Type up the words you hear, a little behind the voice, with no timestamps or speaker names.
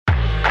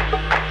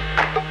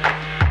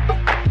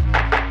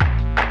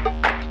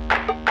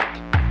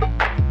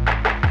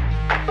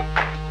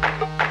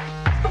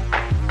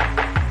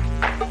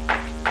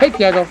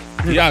Tiago.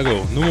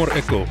 Tiago, no more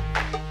echo.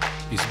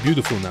 He's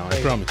beautiful now,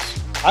 I promise.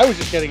 I was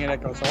just getting an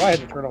echo, so I had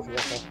to turn off the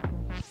echo.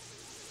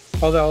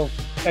 Although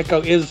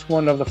Echo is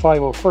one of the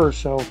 501st,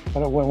 so I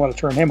don't want to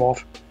turn him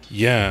off.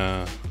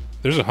 Yeah.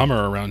 There's a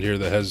Hummer around here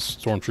that has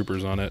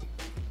stormtroopers on it.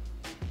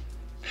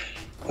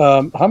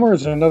 Hummer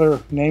is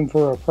another name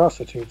for a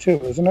prostitute, too,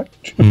 isn't it?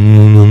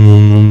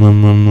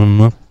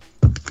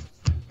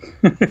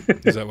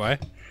 Is that why?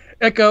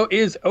 Echo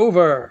is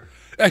over.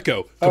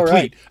 Echo,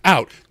 complete,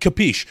 out,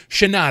 capiche,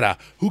 shenada,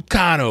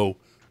 hucano.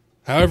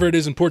 However it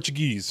is in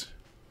Portuguese.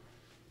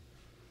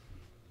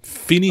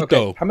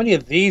 Finito. Okay. How many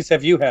of these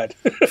have you had?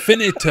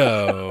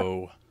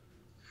 Finito.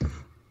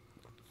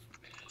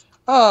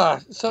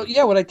 So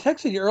yeah, when I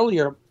texted you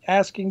earlier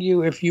asking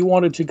you if you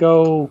wanted to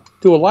go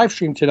do a live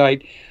stream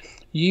tonight,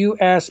 you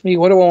asked me,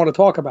 what do I want to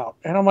talk about?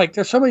 And I'm like,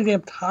 there's so many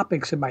damn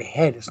topics in my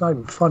head. It's not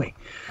even funny.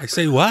 I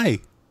say, why?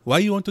 Why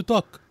you want to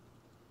talk?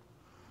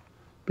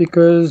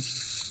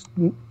 Because,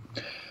 all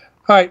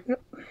right,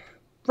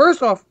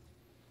 first off,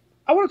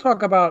 I want to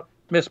talk about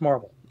Miss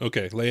Marvel.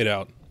 Okay, lay it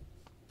out.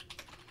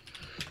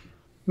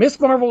 Miss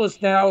Marvel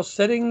is now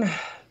setting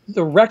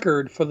the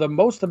record for the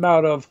most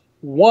amount of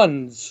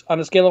ones on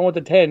a scale of 1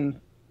 to 10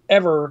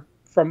 ever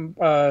from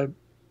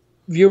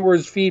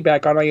viewers'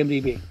 feedback on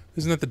IMDb.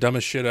 Isn't that the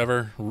dumbest shit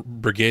ever?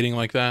 Brigading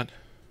like that?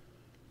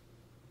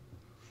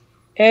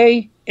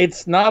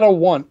 It's not a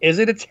 1. Is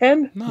it a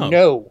 10?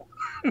 No.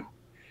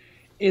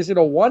 Is it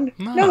a 1?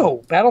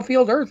 No.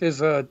 Battlefield Earth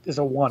is a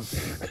 1.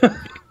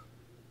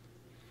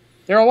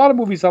 There are a lot of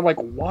movies I'm like,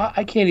 why?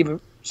 I can't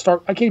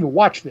even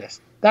watch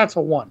this. That's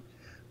a 1.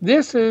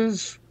 This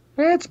is,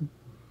 it's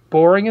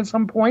boring in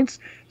some points.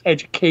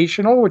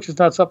 Educational, which is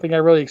not something I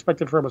really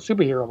expected from a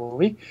superhero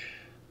movie.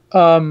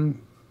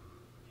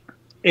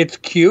 It's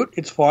cute.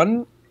 It's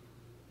fun.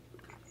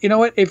 You know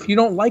what? If you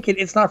don't like it,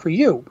 it's not for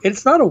you.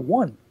 It's not a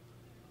 1.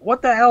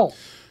 What the hell?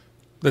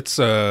 That's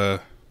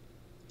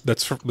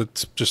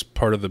just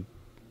part of the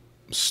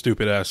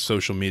stupid ass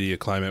social media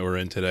climate we're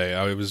in today.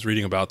 I was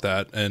reading about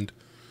that, and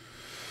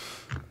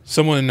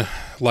someone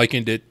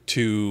likened it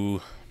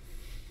to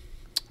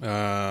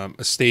a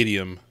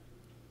stadium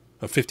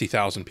of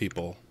 50,000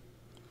 people,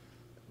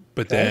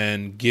 but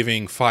then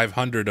giving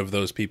 500 of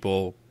those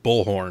people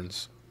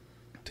bullhorns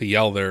to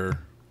yell their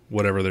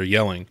whatever they're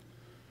yelling.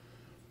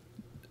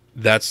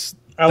 That's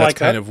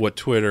kind of what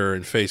Twitter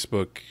and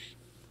Facebook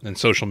and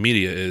social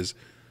media is.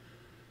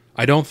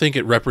 I don't think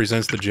it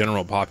represents the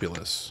general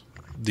populace.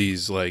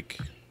 These, like,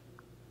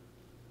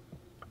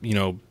 you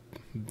know,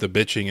 the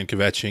bitching and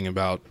kvetching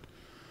about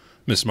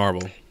Miss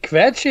Marvel.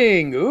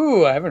 Kvetching.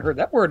 Ooh, I haven't heard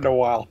that word in a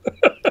while.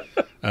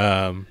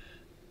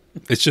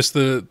 It's just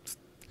the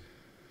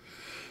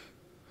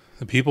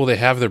people, they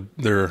have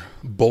their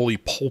bully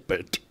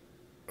pulpit,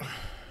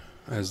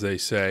 as they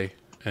say,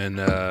 and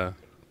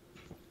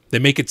they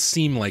make it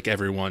seem like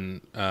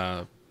everyone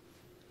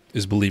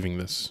is believing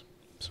this.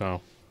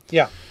 So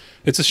yeah,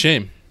 it's a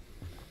shame.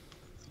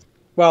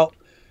 Well,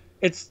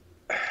 it's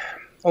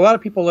a lot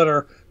of people that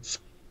are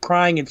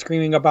crying and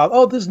screaming about,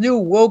 oh, this new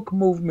woke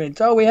movement.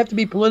 Oh, we have to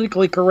be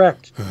politically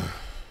correct.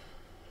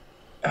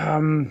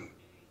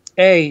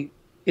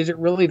 Is it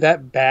really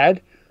that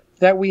bad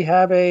that we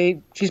have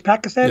she's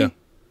Pakistani?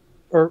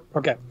 Yeah.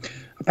 A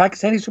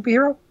Pakistani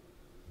superhero?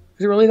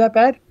 Is it really that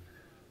bad?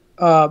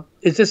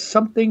 Is this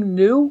something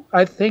new?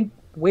 I think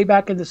way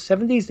back in the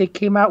 70s, they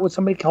came out with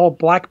somebody called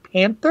Black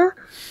Panther.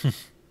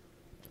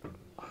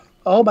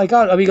 Oh my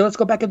God. I mean, let's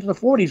go back into the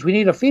 40s. We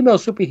need a female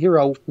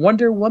superhero.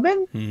 Wonder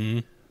Woman? Mm-hmm.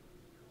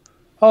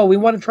 Oh, we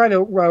want to try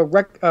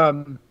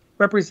to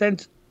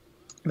represent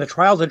the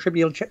trials and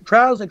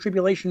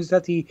tribulations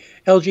that the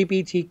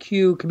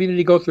LGBTQ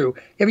community go through.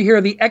 Have you heard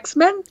of the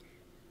X-Men?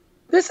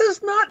 This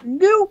is not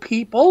new,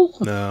 people.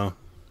 No.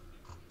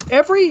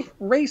 Every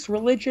race,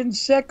 religion,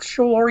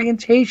 sexual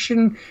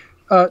orientation,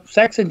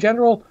 sex in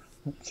general,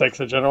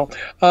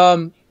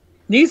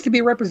 needs to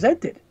be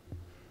represented.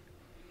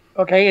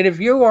 Okay, and if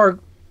you are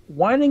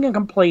whining and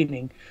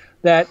complaining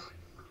that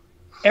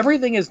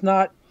everything is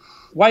not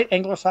white,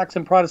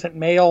 Anglo-Saxon, Protestant,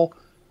 male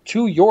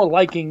to your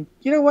liking,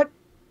 you know what?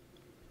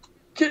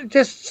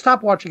 Just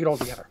stop watching it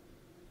altogether.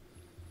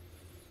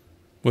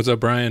 What's up,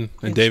 Brian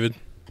and David?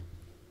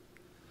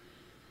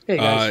 Hey,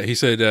 guys. He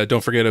said,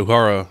 don't forget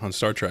Ohara on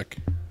Star Trek.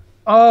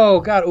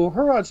 Oh, God.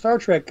 Uhura on Star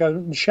Trek,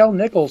 Michelle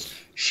Nichols,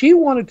 she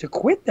wanted to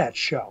quit that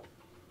show.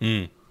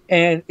 Mm.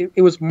 And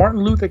it was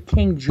Martin Luther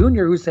King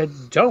Jr. who said,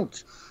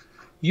 don't.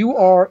 You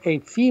are a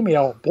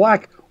female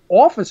black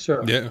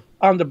officer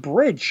on the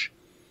bridge.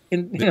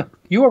 And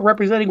you are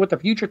representing what the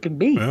future can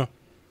be. Yeah.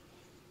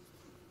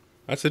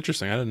 That's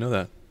interesting. I didn't know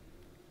that.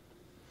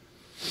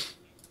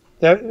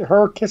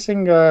 Her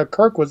kissing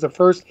Kirk was the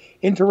first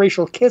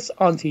interracial kiss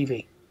on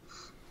TV.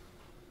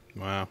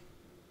 Wow.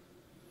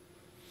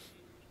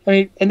 I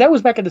mean, and that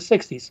was back in the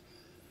 60s.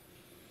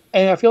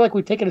 And I feel like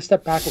we've taken a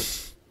step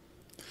backwards.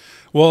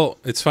 Well,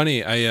 it's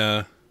funny.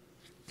 I've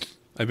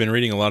been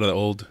reading a lot of the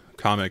old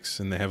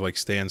comics, and they have like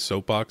Stan's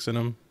soapbox in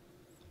them.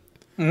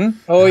 Mm-hmm.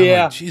 Oh,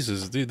 yeah. Like,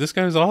 Jesus, dude, this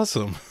guy's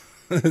awesome.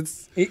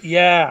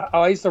 Yeah,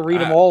 oh, I used to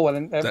read them all,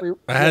 and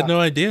I had no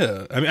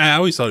idea. I mean, I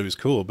always thought he was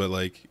cool, but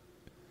like,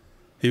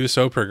 he was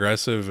so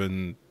progressive,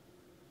 and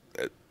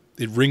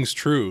it rings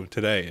true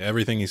today.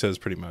 Everything he says,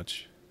 pretty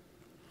much.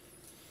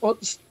 Well,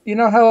 you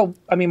know how,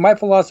 I mean, my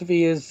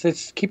philosophy is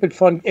it's keep it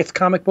fun. It's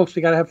comic books.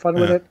 We got to have fun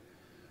with it.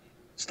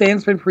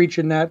 Stan's been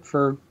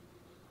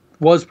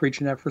was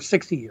preaching that for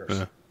 60 years.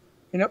 Yeah.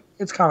 You know,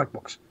 it's comic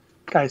books.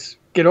 Guys,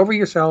 get over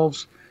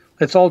yourselves.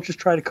 Let's all just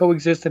try to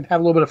coexist and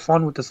have a little bit of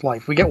fun with this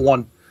life. We get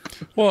one.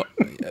 Well,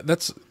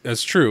 that's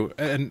true.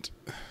 And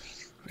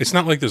it's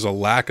not like there's a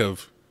lack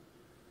of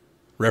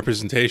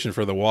representation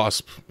for the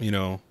WASP, you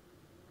know,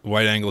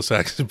 white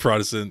Anglo-Saxon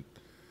Protestant.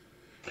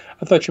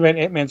 I thought you meant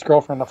Ant-Man's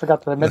girlfriend. I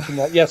forgot that I mentioned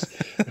that. Yes.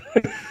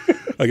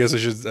 I guess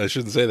I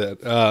shouldn't say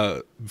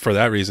that for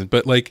that reason.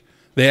 But like,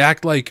 they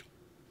act like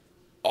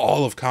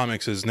all of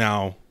comics is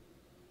now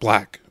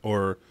black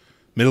or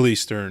Middle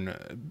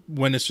Eastern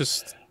when it's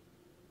just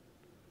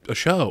a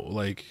show.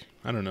 Like,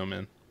 I don't know,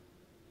 man.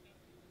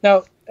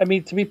 Now, I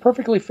mean, to be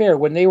perfectly fair,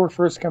 when they were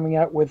first coming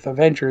out with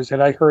Avengers,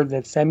 and I heard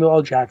that Samuel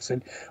L.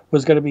 Jackson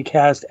was going to be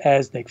cast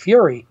as Nick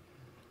Fury,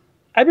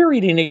 I've been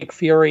reading Nick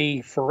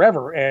Fury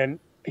forever, and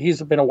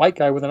he's been a white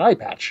guy with an eye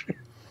patch.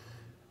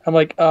 I'm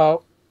like,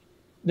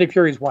 Nick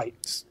Fury's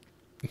white.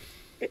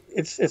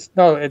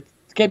 It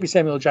can't be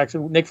Samuel L.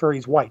 Jackson. Nick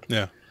Fury's white.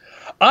 Yeah.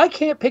 I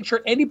can't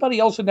picture anybody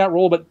else in that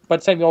role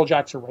but Samuel L.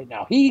 Jackson right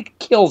now. He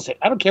kills it.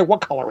 I don't care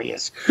what color he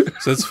is.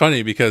 So it's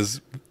funny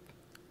because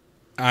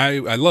I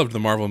loved the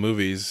Marvel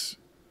movies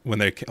when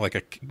they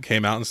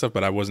came out and stuff,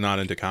 but I was not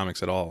into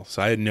comics at all.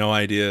 So I had no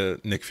idea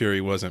Nick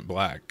Fury wasn't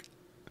black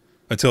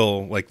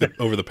until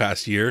over the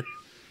past year.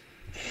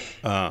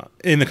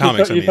 In the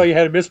comics, you thought you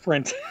had a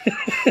misprint.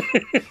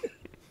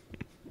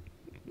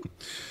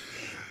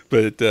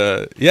 But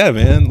yeah,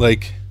 man,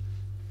 like,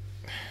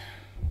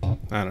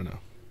 I don't know.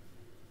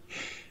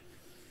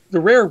 The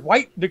rare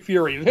white Nick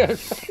Fury.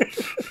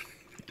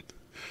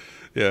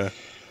 Yeah.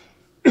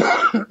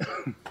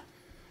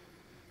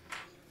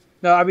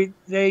 No, I mean,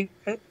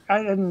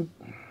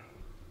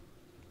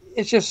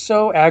 it's just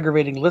so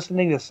aggravating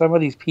listening to some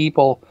of these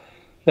people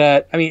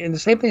that, I mean, and the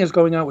same thing is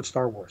going on with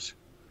Star Wars.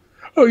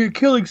 Oh, you're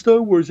killing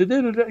Star Wars. And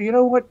then, you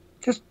know what?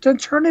 Just then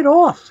turn it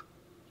off.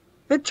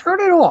 Then turn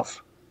it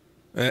off.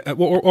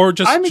 Or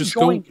just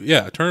go, it.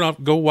 Yeah, turn it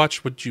off. Go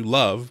watch what you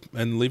love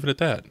and leave it at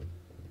that.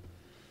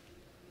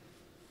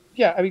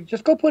 Yeah, I mean,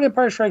 just go put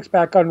Empire Strikes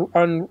Back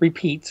on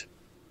repeat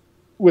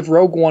with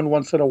Rogue One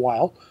once in a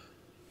while.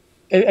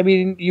 I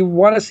mean, you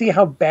want to see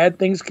how bad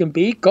things can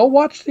be? Go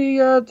watch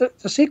the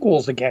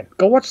sequels again.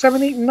 Go watch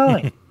 7, 8, and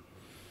 9.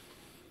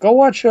 Go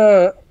watch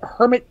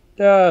Hermit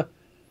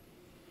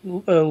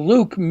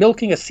Luke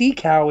milking a sea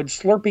cow and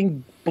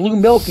slurping blue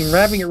milk and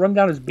having it run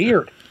down his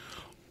beard.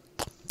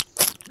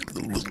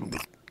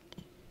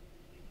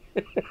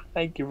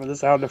 Thank you for the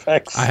sound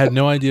effects. I had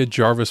no idea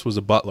Jarvis was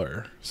a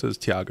butler, says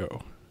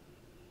Tiago.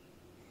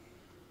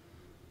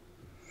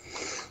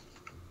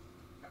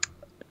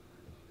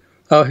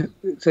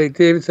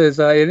 David says,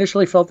 I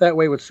initially felt that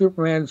way with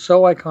Superman,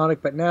 so iconic,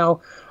 but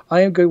now I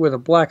am good with a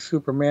black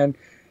Superman.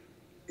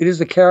 It is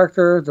the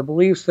character, the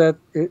beliefs that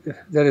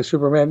is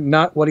Superman,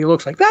 not what he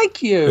looks like.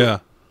 Thank you. Yeah.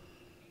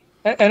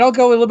 And I'll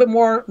go a little bit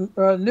more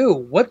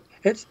new.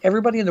 It's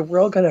everybody in the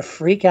world going to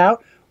freak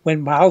out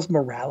when Miles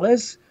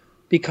Morales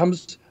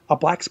becomes a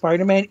black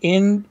Spider-Man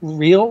in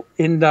real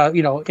life.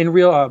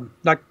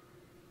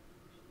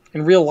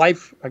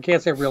 I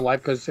can't say real life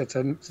because it's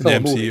still a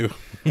movie.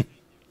 MCU.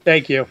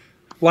 Thank you.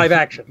 Live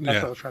action. That's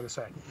what I was trying to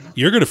say.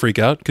 You're going to freak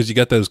out because you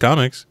got those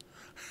comics.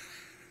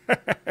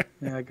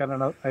 Yeah, I got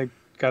another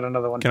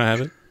one. Can I have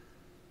it?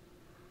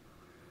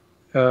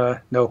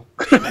 No.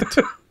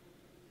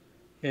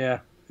 Yeah,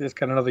 just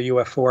got another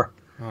UF4.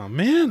 Oh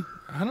man,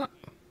 I don't.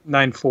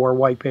 9.4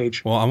 white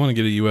page. Well, I want to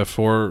get a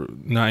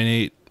UF4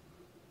 9.8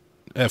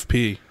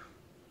 FP.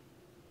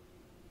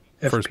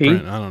 First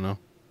print. I don't know.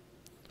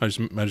 I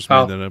just made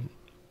that up.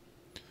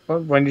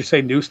 Well, when you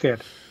say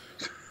newsstand?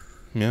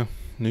 Yeah,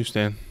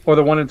 newsstand. Or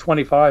the one in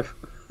 25.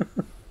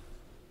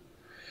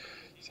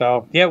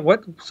 So yeah,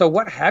 what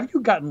have you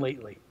gotten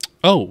lately?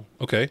 Oh,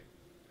 okay.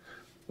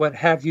 What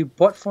have you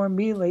bought for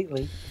me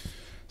lately?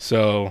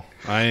 So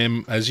I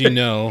am, as you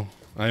know,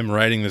 I am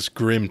riding this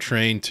grim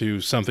train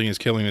to Something Is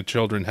Killing the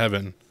Children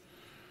Heaven.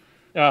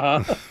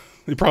 Uh-huh.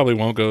 It probably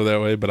won't go that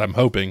way, but I'm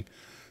hoping.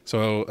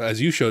 So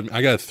as you showed me,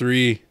 I got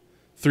three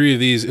of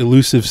these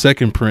elusive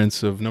second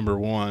prints of number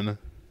 1.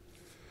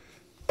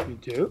 You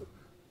do?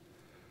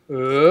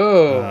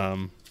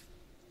 Oh.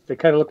 They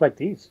kind of look like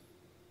these.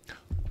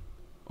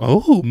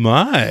 Oh,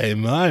 my.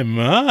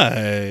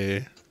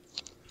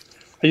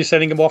 Are you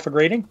sending them off for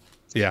grading?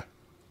 Yeah.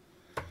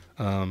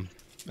 And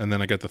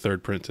then I got the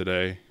third print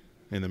today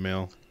in the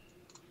mail.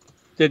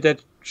 Did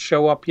that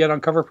show up yet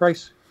on cover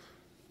price?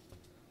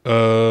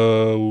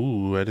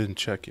 I didn't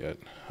check yet.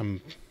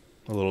 I'm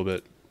a little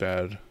bit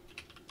bad.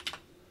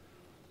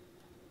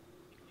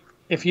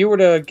 If you were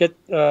to get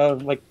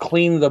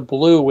clean the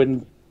blue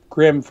and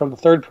Grim from the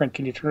third print,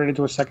 can you turn it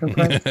into a second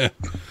print?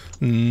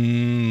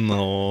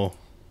 No.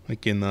 I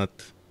cannot.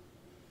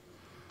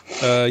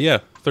 Yeah,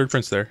 third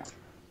print's there.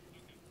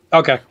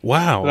 Okay.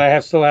 Wow. But I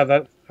still have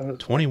that.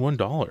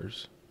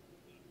 $21.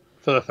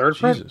 For the third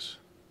print? Jesus.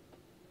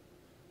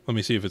 Let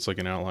me see if it's like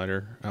an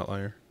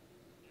outlier.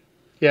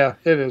 Yeah,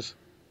 it is.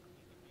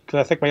 Because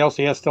I think my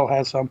LCS still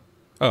has some.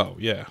 Oh,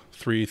 yeah.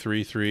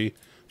 333,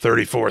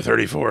 34,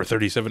 34,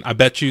 37. I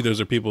bet you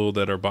those are people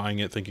that are buying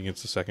it thinking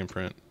it's the second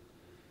print.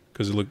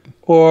 Because it looked.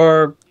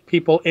 Or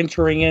people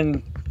entering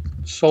in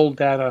sold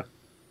data.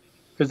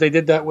 Because they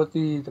did that with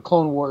the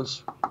Clone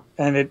Wars.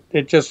 And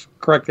it just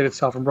corrected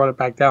itself and brought it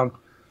back down.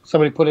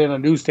 Somebody put it in a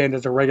newsstand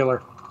as a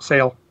regular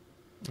sale.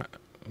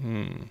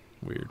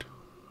 Weird.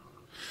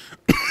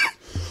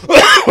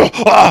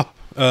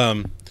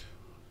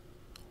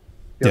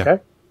 You okay?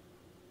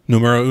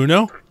 Numero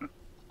uno?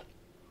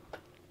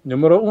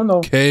 Numero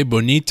uno. Que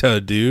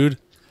bonita, dude.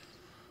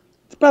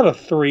 It's about a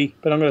 3,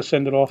 but I'm going to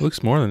send it off.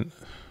 Looks more than.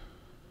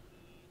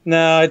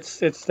 No, it's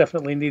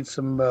definitely needs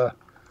some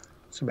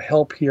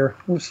help here.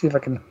 Let me see if I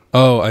can.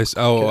 I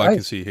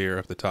can see here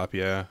up the top.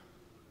 Yeah,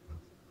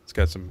 it's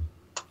got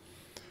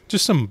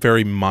just some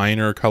very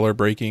minor color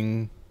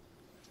breaking.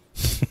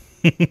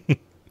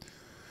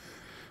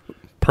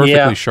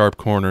 Perfectly sharp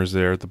corners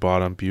there at the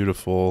bottom.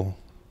 Beautiful.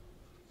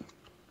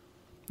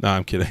 No,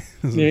 I'm kidding.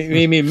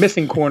 You mean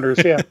missing corners?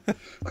 Yeah.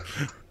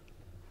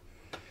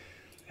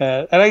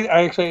 And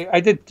I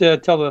did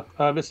tell the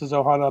Mrs.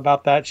 Ohana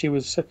about that.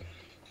 She's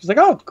like,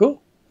 "Oh,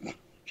 cool."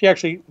 She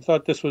actually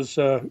thought this was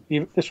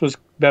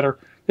better.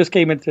 This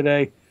came in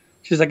today.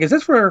 She's like, "Is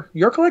this for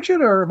your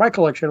collection or my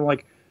collection?" I'm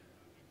like,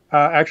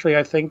 "Actually,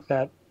 I think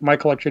that my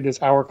collection is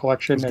our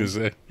collection,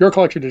 and your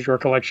collection is your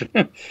collection."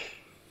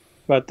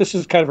 But this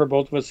is kind of for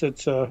both of us.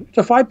 It's a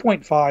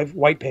 5.5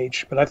 white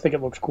page, but I think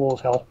it looks cool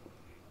as hell.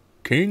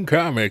 King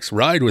Comics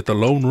Ride with the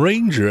Lone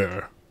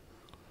Ranger.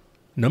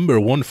 Number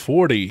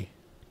 140.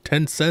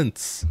 10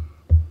 cents.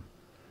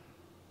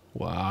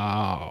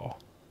 Wow.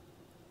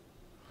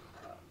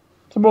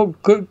 Some more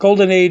good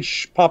Golden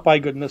Age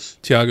Popeye goodness.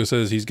 Tiago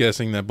says he's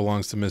guessing that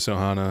belongs to Miss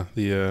Ohana,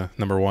 the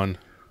number 1.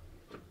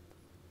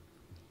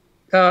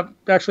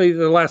 Actually,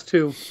 the last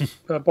 2.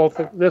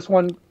 Both this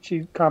one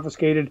she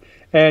confiscated,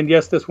 and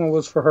yes, this one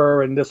was for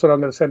her, and this one I'm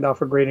going to send out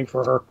for grading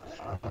for her.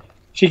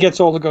 She gets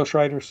all the Ghost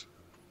Riders.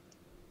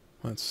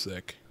 That's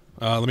sick.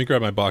 Let me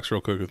grab my box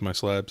real quick with my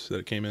slabs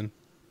that came in.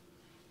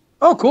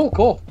 Oh,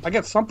 cool. I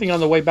got something on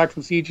the way back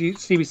from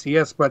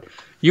CBCS, but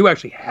you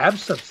actually have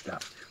some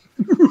stuff.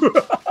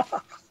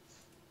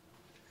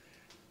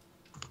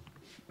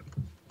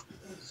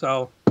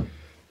 So,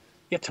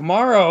 yeah,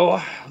 tomorrow,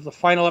 the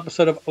final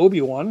episode of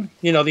Obi-Wan.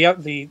 You know,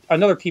 the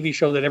another TV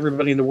show that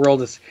everybody in the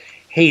world is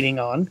hating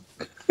on.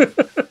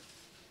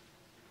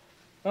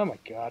 Oh, my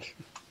God.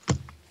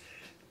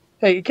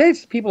 Hey, in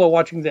case people are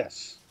watching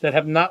this that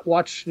have not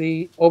watched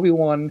the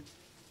Obi-Wan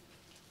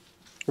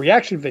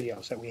reaction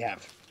videos that we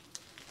have.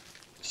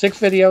 6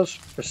 videos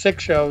for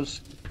 6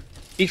 shows.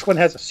 Each one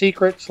has a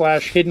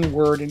secret/hidden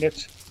word in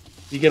it.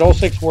 You get all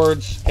 6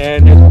 words,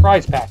 and there's a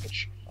prize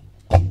package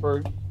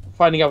for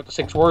finding out what the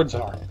 6 words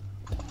are.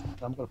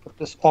 I'm going to put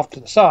this off to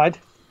the side.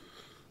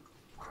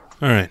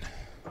 All right.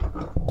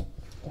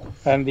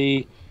 And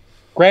the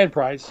grand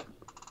prize.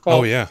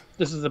 Well, yeah.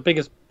 This is the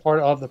biggest part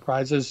of the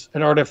prize is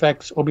an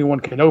Artifacts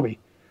Obi-Wan Kenobi.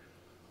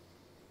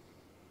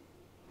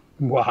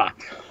 Wow.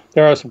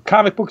 There are some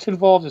comic books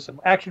involved. There's some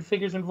action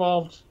figures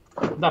involved.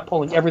 I'm not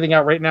pulling everything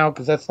out right now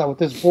because that's not what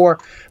this is for.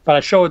 But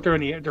I show it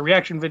during the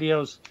reaction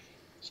videos.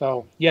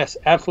 So, yes,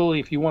 absolutely.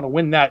 If you want to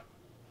win that,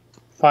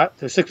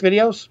 there's 6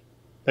 videos.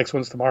 Next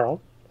one's tomorrow.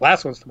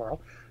 Last one's tomorrow.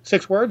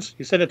 6 words.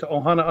 You send it to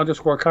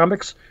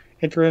Ohana_comics.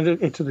 Enter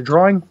into the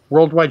drawing.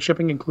 Worldwide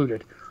shipping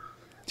included.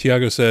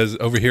 Tiago says,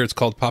 over here it's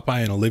called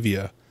Popeye and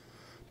Olivia.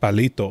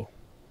 Palito.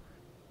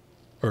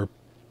 Or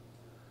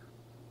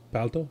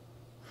palto?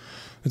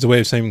 It's a way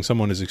of saying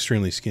someone is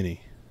extremely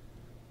skinny.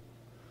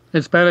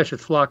 In Spanish,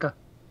 it's flaca.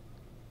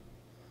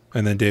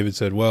 And then David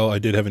said, well, I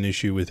did have an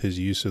issue with his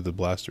use of the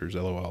blasters,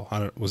 LOL.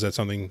 Was that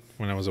something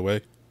when I was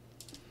away?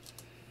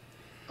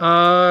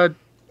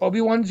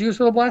 Obi-Wan's use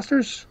of the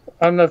blasters?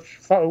 I'm not...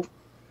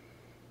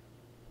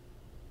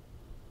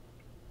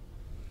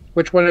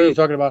 Which one are you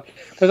talking about?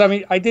 Because, I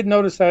mean, I did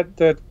notice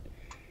that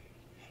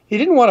he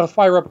didn't want to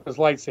fire up his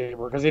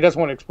lightsaber because he doesn't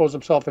want to expose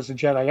himself as a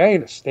Jedi. I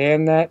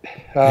understand that.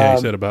 Yeah,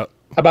 he said about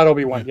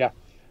Obi-Wan, yeah.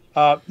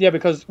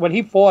 Because when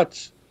he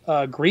fought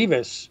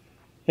Grievous,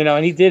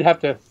 and he did have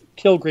to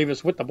kill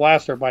Grievous with the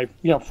blaster by,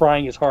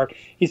 frying his heart.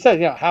 He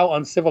said, how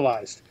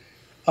uncivilized.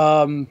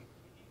 So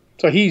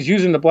he's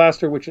using the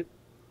blaster, which...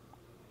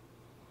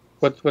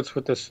 What's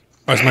with this?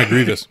 Oh, it's my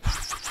Grievous.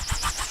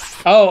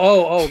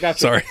 Oh, gotcha.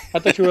 Sorry. I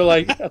thought you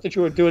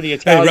were doing the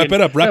Italian. Hey, wrap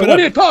it up. What are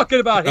you talking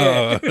about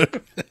here?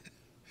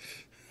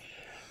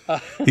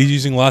 He's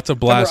using lots of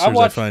blasters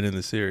I find in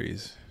the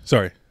series.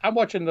 Sorry. I'm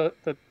watching the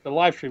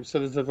live stream, so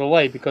there's a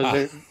delay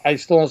because I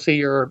still don't see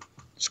your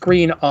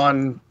screen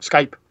on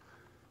Skype.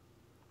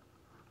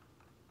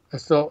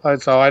 So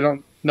I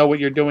don't know what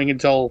you're doing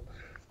until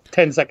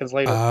 10 seconds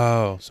later.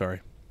 Oh, sorry.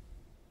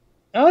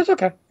 Oh, that's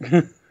okay.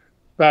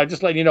 But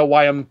just letting you know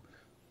why I'm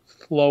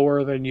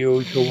slower than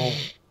usual.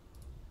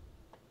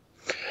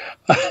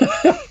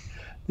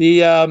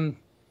 The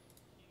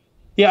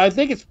Yeah, I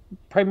think it's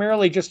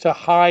primarily just to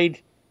hide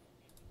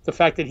the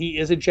fact that he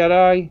is a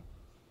Jedi,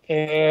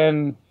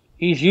 and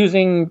he's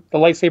using the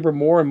lightsaber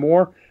more and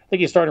more. I think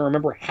he's starting to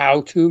remember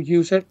how to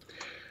use it.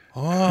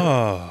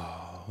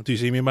 Oh, do you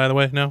see me, by the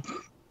way, now?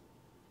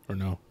 Or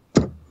no?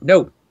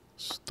 No.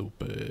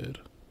 Stupid.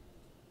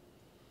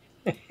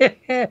 You're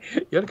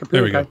the computer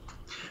There we guy. go.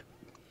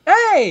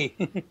 Hey!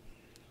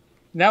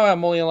 Now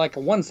I'm only like a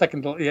 1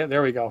 second. Yeah,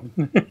 there we go.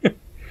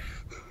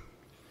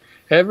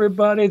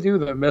 Everybody do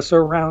the mess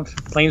around.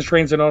 Planes,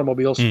 Trains, and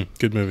Automobiles.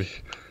 Good movie.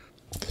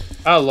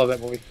 I love that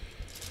movie.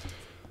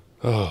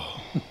 Oh.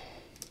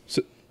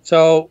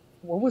 So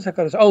what was I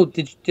going to say? Oh,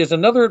 there's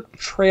another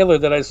trailer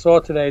that I saw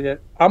today that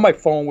on my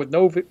phone with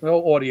no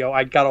audio.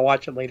 I got to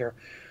watch it later.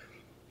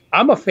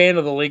 I'm a fan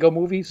of the Lego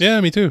movies.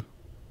 Yeah, me too.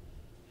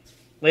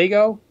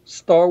 Lego,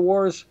 Star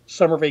Wars,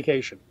 Summer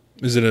Vacation.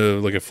 Is it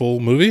a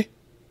full movie?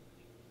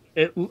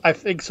 I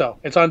think so.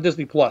 It's on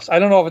Disney Plus. I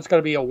don't know if it's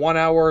going to be a 1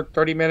 hour,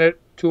 30-minute,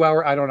 2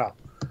 hour. I don't know.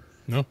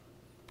 No.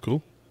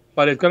 Cool.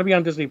 But it's going to be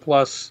on Disney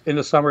Plus in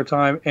the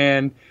summertime.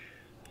 And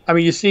I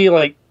mean, you see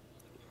like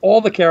all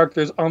the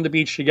characters on the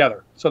beach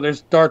together. So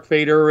there's Darth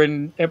Vader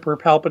and Emperor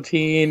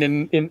Palpatine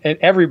and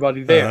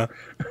everybody there.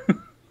 Uh-huh.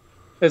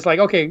 It's like,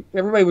 okay,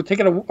 everybody, we're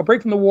taking a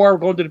break from the war. We're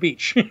going to the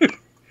beach.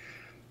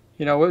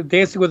 You know, we're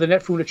dancing with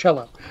Annette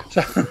Funicello.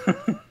 So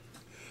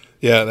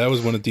yeah, that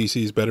was one of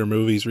DC's better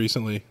movies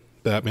recently.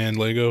 Batman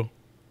Lego.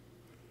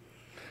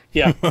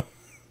 Yeah. That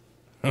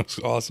was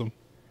awesome.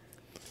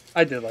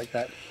 I did like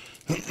that.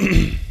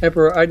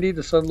 Emperor, I need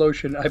the sun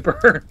lotion. I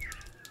burn.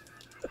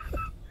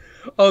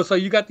 Oh, so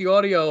you got the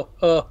audio.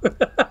 Oh,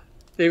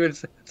 David,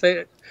 say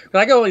it.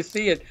 I can only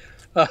see it.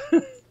 I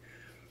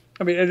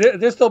mean,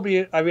 there'll still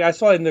be. I mean, I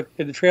saw in the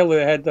trailer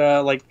they had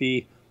like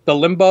the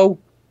limbo.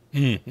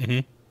 Mm-hmm.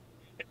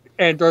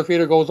 And Darth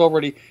Vader goes over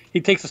and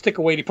he takes the stick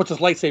away and he puts his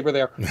lightsaber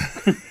there.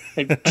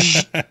 And,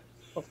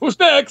 who's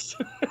next?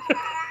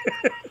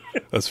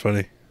 That's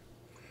funny.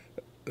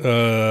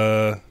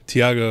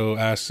 Tiago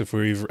asks if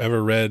we've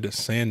ever read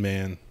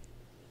Sandman.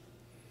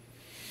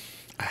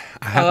 I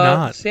have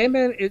not.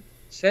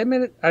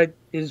 Sandman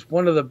is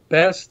one of the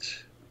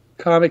best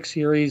comic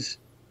series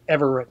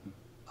ever written,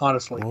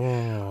 honestly.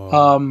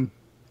 Oh.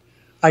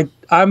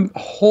 I'm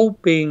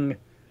hoping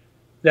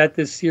that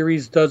this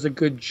series does a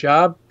good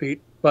job,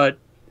 but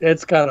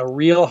it's got a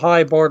real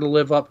high bar to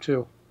live up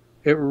to.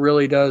 It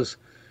really does.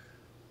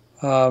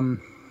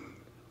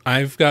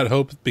 I've got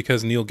hope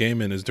because Neil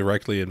Gaiman is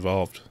directly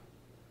involved,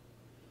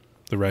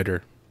 the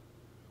writer.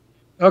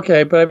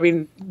 Okay, but I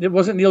mean, it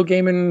wasn't Neil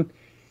Gaiman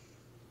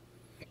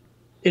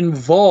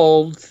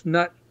involved,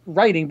 not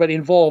writing, but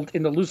involved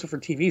in the Lucifer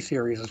TV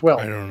series as well.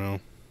 I don't know.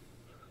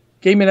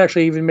 Gaiman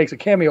actually even makes a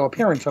cameo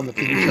appearance on the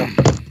TV show.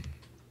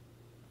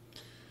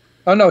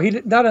 Oh no, he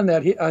did not on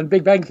that. On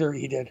Big Bang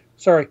Theory, he did.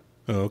 Sorry.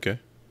 Oh, okay.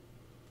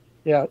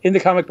 Yeah, in the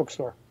comic book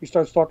store, he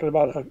starts talking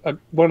about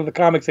one of the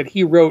comics that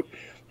he wrote,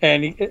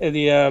 and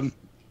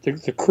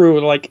the crew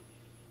are like,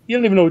 "You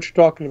don't even know what you're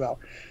talking about."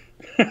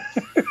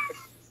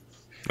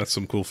 That's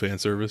some cool fan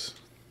service.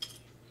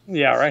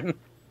 Yeah, right.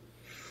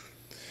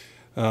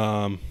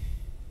 Do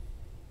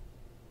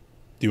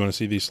you want to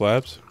see these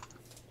slabs?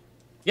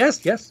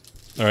 Yes.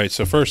 All right.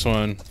 So first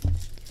one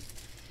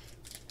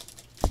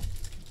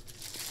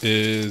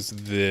is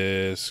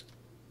this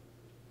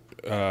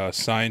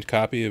signed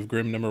copy of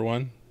Grimm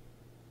 #1.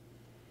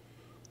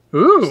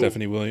 Ooh.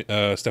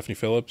 Stephanie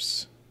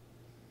Phillips.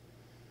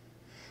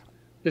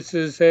 This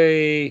is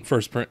a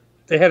first print.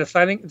 They had a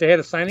signing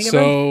event?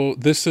 So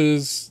this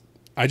is,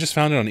 I just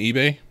found it on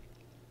eBay.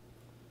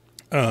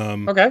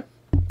 Okay.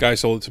 Guy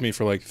sold it to me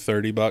for like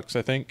 $30,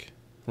 I think,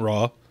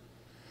 raw.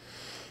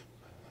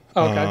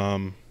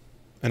 Okay.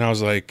 And I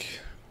was like,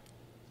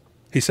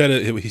 he said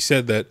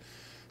that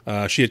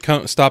she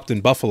had stopped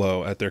in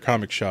Buffalo at their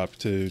comic shop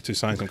to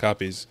sign some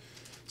copies.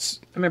 I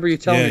remember you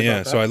telling me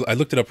about that. So I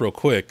looked it up real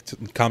quick,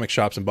 comic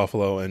shops in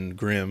Buffalo and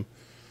Grimm,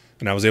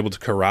 and I was able to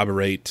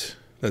corroborate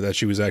that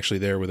she was actually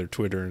there with her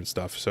Twitter and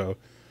stuff. So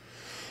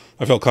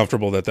I felt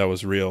comfortable that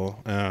was real.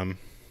 And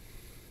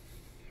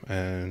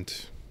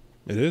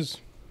it is.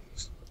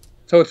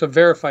 So it's a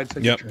verified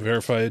signature. Yep,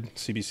 verified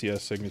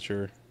CBCS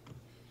signature.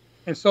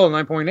 And still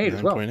a 9.8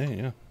 as well. 9.8,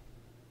 yeah.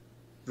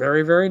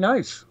 Very, very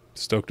nice.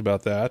 Stoked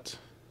about that.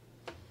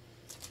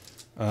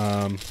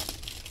 Then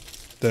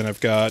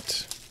I've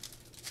got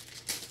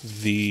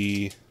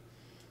the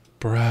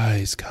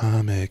Bryce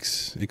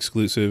Comics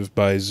exclusive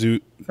by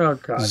Zoo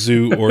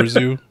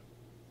Orzu.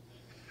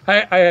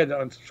 I had to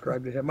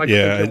unsubscribe to him. I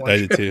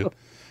did too.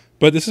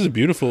 But this is a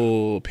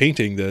beautiful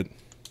painting that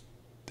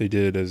they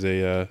did as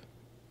a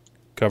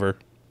cover.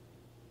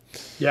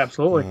 Yeah,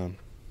 absolutely.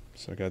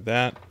 So I got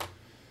that.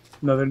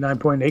 Another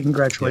 9.8.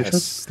 Congratulations.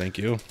 Yes, thank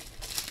you.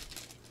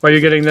 While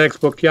you're getting the next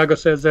book, Tiago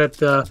says that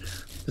the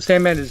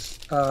Sandman is...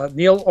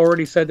 Neil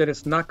already said that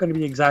it's not going to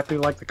be exactly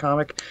like the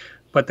comic,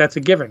 but that's a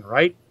given,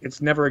 right?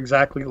 It's never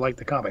exactly like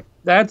the comic.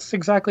 That's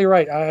exactly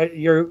right.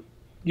 You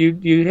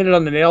hit it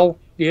on the nail,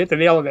 You hit the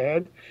nail on the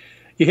head.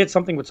 You hit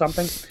something with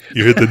something.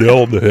 You hit the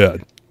nail on the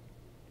head.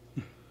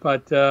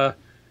 But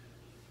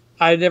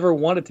I never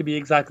wanted to be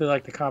exactly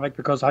like the comic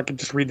because I could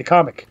just read the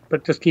comic,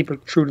 but just keep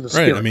it true to the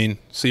spirit. Right. I mean,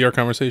 see our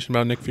conversation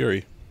about Nick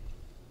Fury.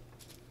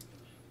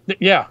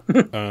 Yeah.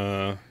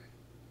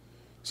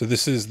 So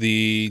this is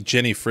the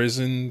Jenny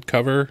Frison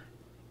cover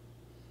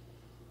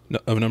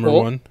of number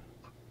Cool. 1.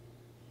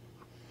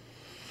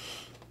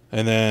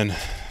 And then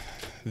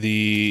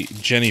the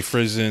Jenny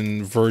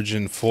Frison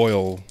Virgin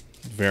Foil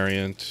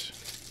variant.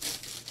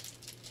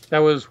 That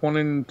was 1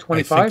 in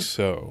 25? I think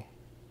so.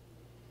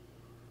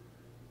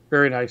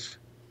 Very nice.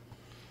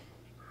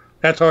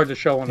 That's hard to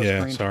show on the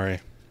screen. Yeah, sorry.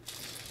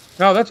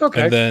 No, that's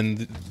okay. And then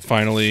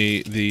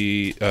finally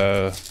the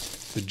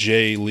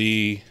J.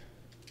 Lee,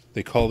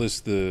 they call this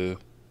the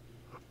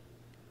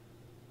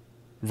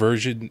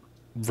Virgin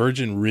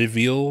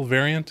Reveal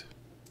variant.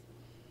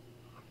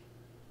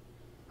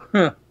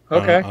 Huh.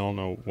 Okay. I don't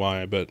know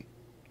why, but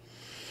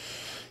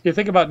You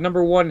think about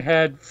number 1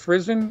 had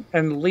Frison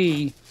and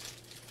Lee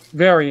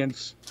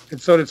variants,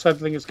 and so did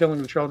Something Is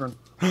Killing the Children.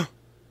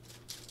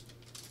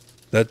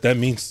 that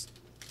means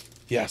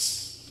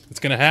yes,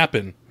 it's gonna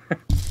happen.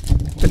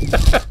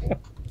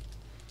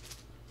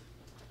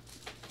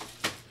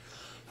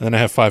 And then I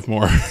have 5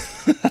 more.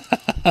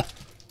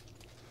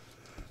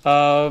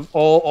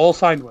 All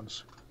signed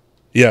ones.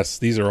 Yes,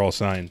 these are all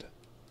signed.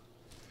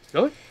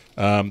 Really?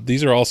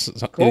 These are all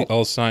Cool.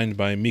 all signed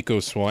by Miko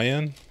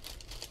Swayan,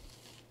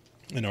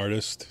 an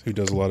artist who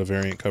does a lot of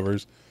variant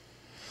covers.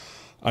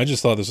 I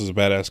just thought this was a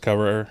badass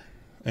cover,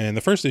 and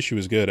the first issue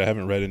was good. I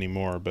haven't read any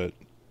more, but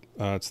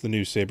it's the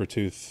new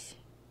Sabretooth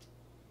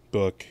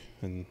book,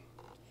 and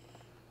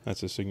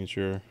that's a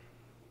signature.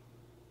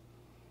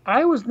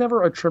 I was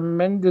never a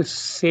tremendous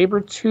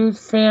Sabretooth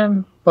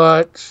fan,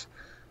 but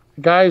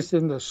the guys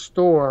in the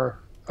store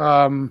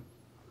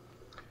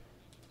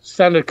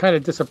sounded kind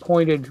of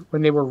disappointed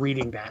when they were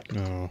reading that.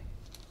 Oh.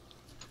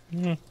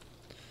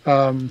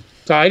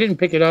 So I didn't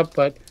pick it up,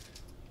 but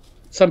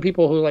some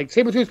people who like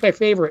Sabretooth's my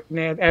favorite,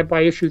 and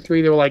by issue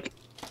 3 they were like,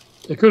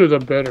 they could have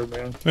done better,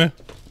 man. Yeah.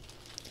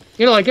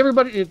 You know, like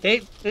everybody,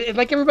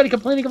 like everybody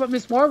complaining about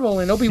Miss Marvel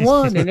and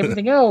Obi-Wan and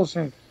everything else.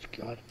 And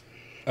God.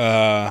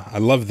 I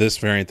love this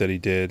variant that he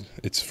did.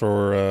 It's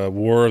for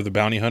War of the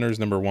Bounty Hunters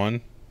number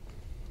 1.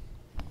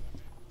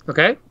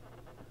 Okay.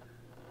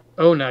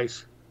 Oh,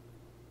 nice.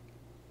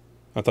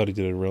 I thought he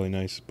did a really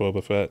nice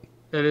Boba Fett.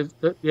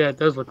 Yeah, it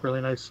does look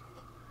really nice.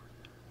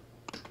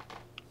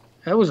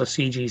 That was a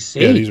CGC.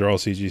 Yeah, these are all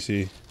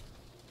CGC.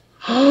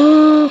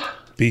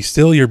 Be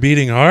still your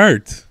beating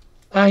heart.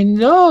 I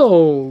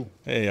know.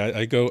 Hey,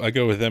 I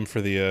go with them for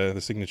the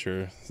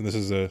signature. So this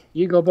is a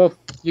You go both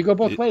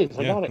ways.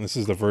 I yeah. got it. This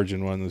is the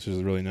Virgin one. This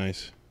is really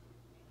nice.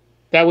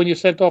 That when you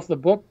sent off the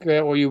book,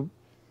 or you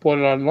bought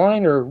it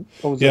online, or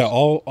what was Yeah, this?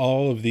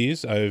 all of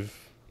these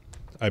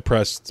I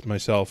pressed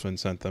myself and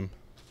sent them.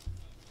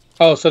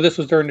 Oh, so this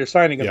was during their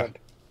signing Yeah. event.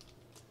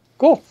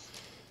 Cool.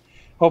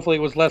 Hopefully, it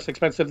was less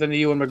expensive than the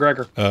Ewan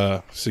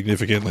McGregor.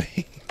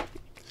 Significantly.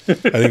 I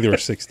think they were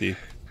 60.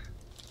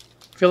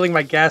 Filling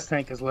my gas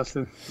tank is less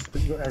than.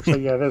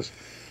 Actually, yeah, it is.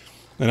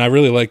 And I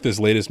really like this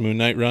latest Moon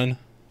Knight run.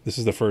 This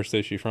is the first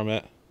issue from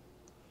it.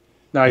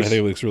 Nice. I think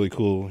it looks really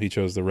cool. He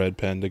chose the red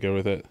pen to go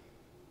with it.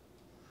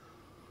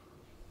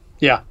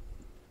 Yeah.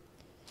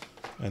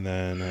 And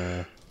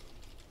then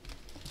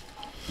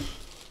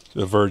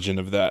the Virgin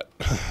of that.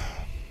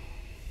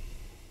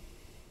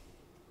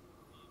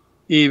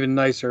 Even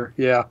nicer.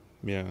 Yeah.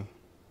 Yeah.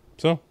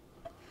 So,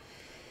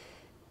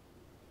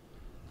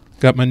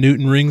 got my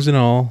Newton rings and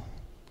all.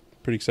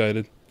 Pretty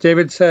excited.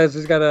 David says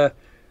he's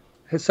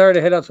sorry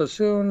to head out so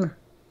soon.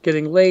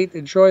 Getting late.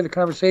 Enjoy the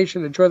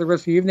conversation. Enjoy the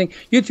rest of the evening.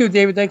 You too,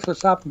 David. Thanks for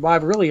stopping by. I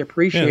really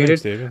appreciate Yeah,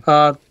 thanks, it.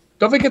 David.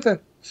 Don't forget to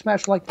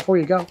smash like before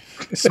you go.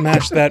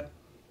 Smash that.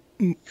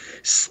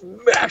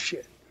 Smash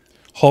it.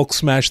 Hulk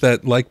smash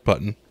that like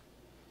button.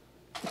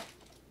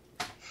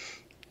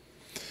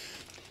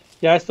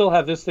 Yeah, I still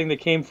have this thing that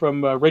came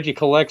from Reggie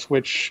Collects,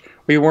 which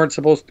we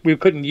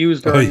couldn't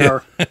use during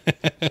our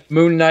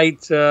Moon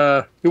Knight.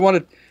 We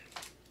wanted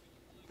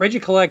Reggie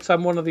Collects.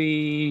 I'm one of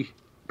the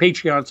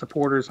Patreon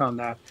supporters on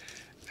that,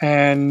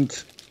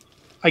 and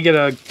I get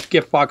a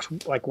gift box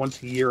like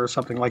once a year or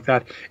something like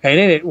that. And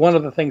in it, one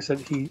of the things that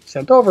he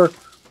sent over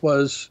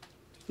was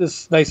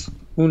this nice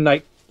Moon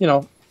Knight,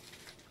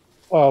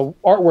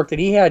 artwork that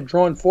he had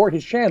drawn for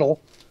his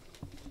channel,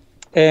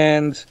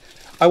 and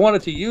I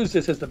wanted to use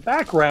this as the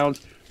background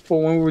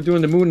for when we were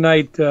doing the Moon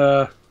Knight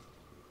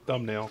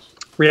Thumbnails.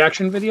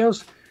 reaction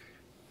videos.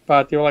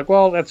 But they were like,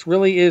 well, that's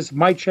really is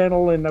my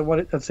channel, and I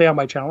want it to say on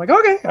my channel. I'm like,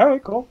 okay, all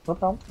right, cool, no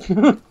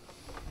problem.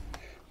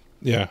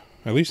 Yeah,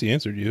 at least he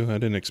answered you. I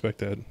didn't expect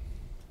that.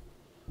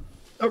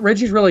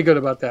 Reggie's really good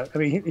about that. I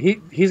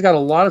mean, he's got a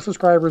lot of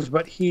subscribers,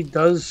 but he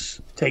does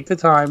take the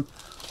time.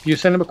 If you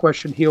send him a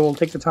question, he will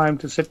take the time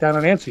to sit down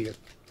and answer you.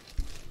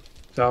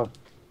 So,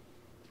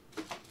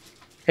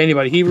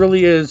 anybody, he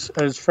really is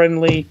as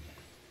friendly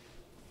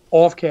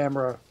off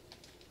camera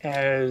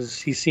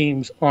as he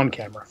seems on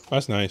camera.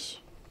 That's nice.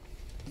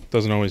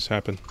 Doesn't always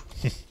happen.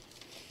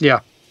 Yeah.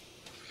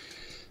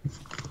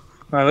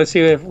 All right, let's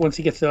see if once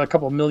he gets to a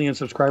couple million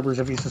subscribers,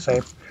 if he's the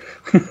same.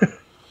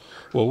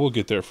 Well, we'll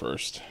get there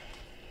first.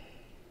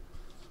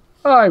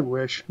 I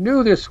wish.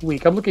 New this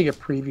week. I'm looking at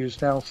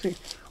previews now. See,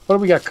 what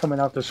do we got coming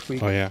out this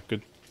week? Oh, yeah.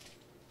 Good.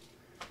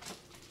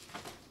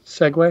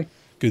 Segue.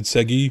 Good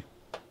segue.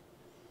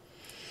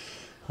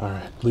 All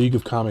right.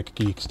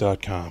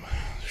 LeagueofComicGeeks.com.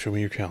 Show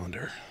me your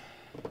calendar.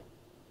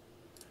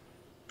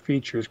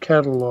 Features,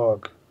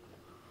 catalog.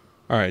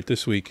 All right.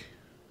 This week.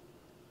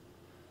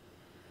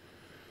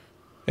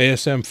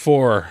 ASM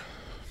 4.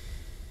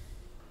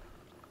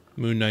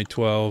 Moon Knight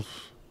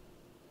 12.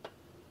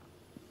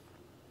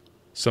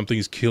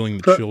 Something's Killing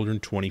the Children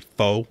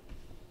 24.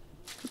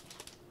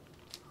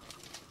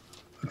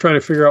 I'm trying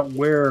to figure out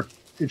where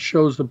it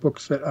shows the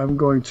books that I'm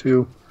going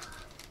to.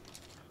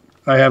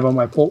 I have on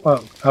my pull.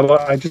 Oh, how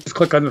about I just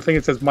click on the thing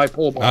that says my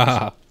pull box?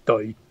 Ah.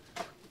 Duh.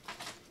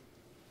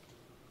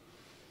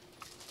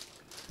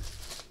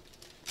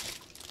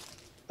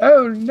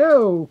 Oh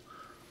no!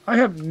 I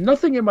have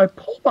nothing in my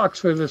pull box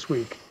for this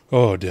week.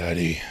 Oh,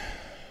 Daddy.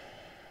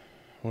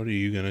 What are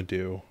you gonna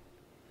do?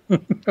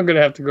 I'm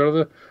gonna have to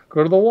go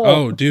to the wall.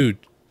 Oh, dude.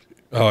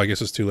 Oh, I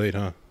guess it's too late,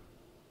 huh?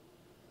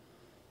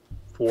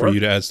 For you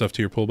to add stuff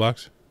to your pull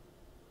box?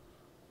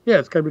 Yeah,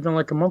 it's gotta be done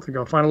like a month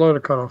ago. Final order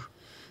cutoff.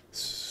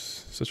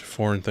 It's such a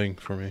foreign thing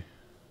for me.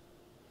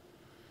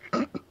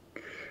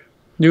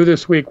 New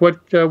this week.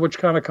 Which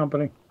comic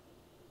company?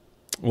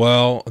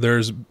 Well,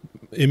 there's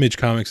Image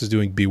Comics is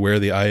doing Beware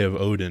the Eye of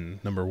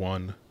Odin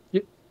 #1.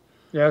 Yeah, I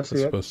see That's it.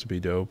 supposed to be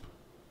dope.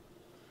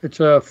 It's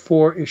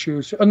 4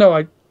 issues. Oh no,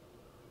 it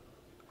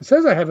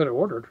says I have it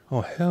ordered.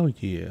 Oh, hell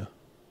yeah.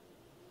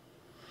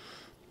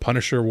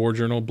 Punisher War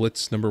Journal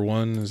Blitz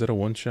 #1. Is that a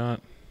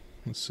one-shot?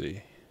 Let's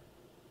see.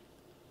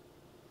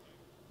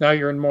 Now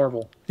you're in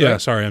Marvel. Yeah,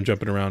 right? sorry, I'm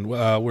jumping around.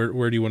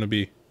 Where do you want to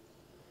be?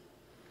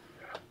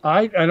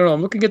 I don't know.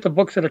 I'm looking at the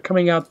books that are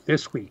coming out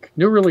this week.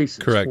 New releases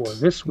Correct. for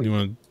this week. You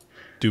want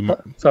to do...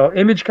 So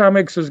Image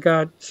Comics has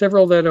got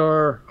several that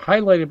are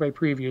highlighted by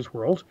Previews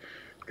World.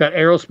 Got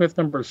Aerosmith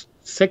number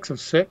 6 of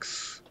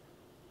 6.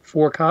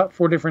 4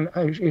 different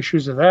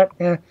issues of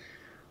that.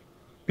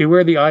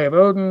 Beware the Eye of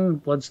Odin,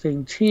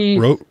 Bloodstained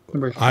Teeth.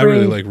 Number 3. I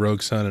really like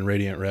Rogue Sun and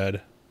Radiant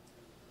Red.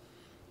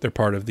 They're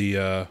part of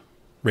the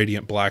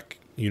Radiant Black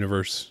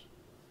universe.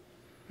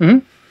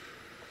 Mm-hmm.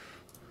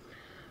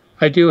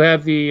 I do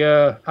have the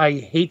I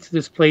Hate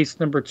This Place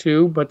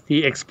 #2, but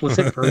the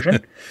explicit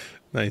version.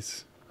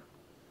 Nice.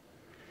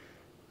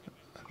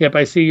 Yep,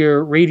 I see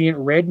your Radiant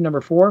Red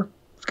 #4.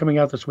 It's coming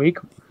out this week.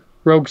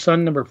 Rogue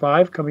Sun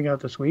 #5 coming out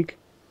this week.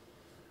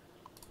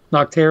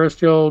 Noctera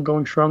still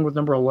going strong with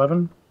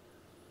 #11.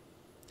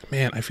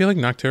 Man, I feel like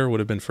Noctera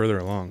would have been further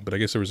along, but I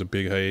guess there was a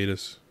big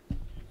hiatus.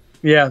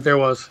 Yeah, there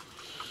was.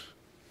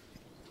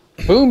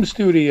 Boom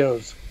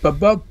Studios.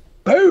 Boom.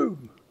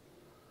 Boom!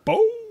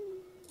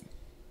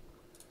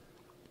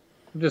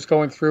 I'm just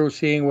going through,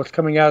 seeing what's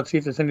coming out, see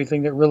if there's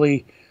anything that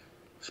really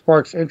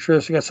sparks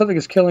interest. You got Something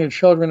Is Killing the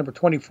Children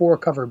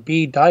 #24, cover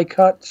B, die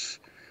cuts.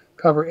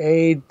 Cover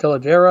A,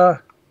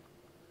 Deladera.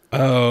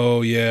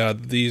 Oh, yeah.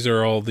 These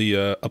are all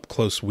the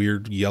up-close,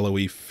 weird,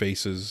 yellowy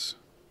faces.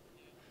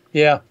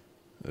 Yeah.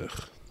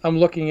 Ugh. I'm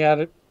looking at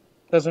it.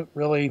 Doesn't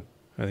really...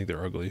 I think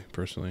they're ugly,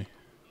 personally.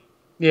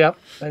 Yep.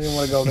 I didn't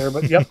want to go there,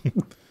 but yep. I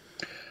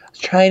was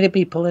trying to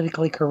be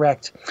politically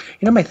correct.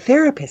 You know, my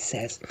therapist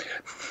says...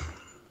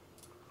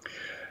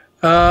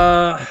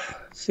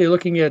 see,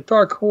 looking at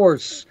Dark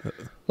Horse.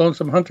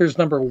 Lonesome Hunters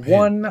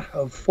 #1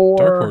 of 4.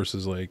 Dark Horse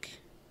is like...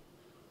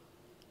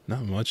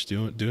 Not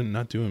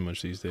doing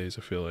much these days,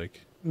 I feel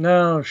like.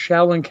 No,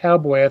 Shaolin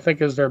Cowboy, I think,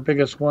 is their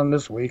biggest one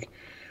this week.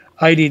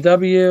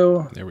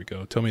 IDW. There we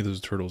go. Tell me those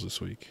Turtles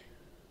this week.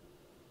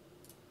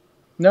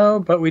 No,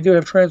 but we do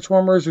have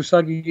Transformers,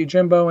 Usagi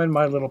Yojimbo, and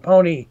My Little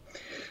Pony.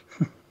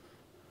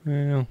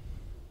 Well.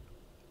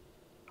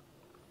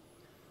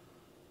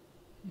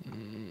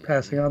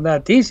 Passing on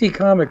that. DC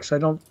Comics, I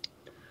don't...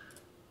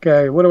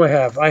 Okay, what do I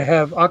have? I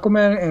have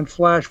Aquaman and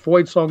Flash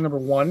Void Song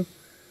 #1.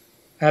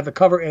 I have the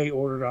cover A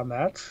ordered on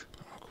that.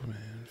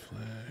 Aquaman,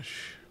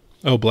 Flash.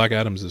 Oh, Black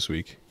Adam's this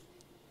week.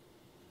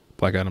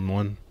 Black Adam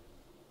 1.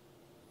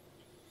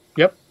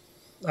 Yep.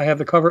 I have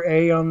the cover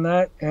A on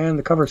that and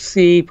the cover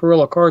C,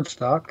 Perilla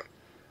cardstock.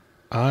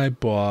 I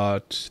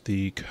bought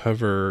the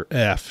cover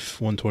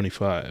F,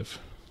 125.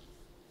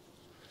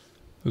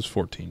 It was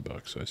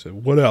 $14, so I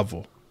said,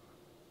 whatever.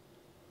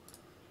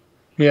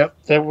 Yep,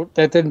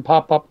 that didn't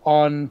pop up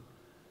on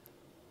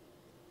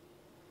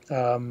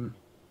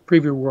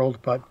Preview World,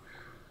 but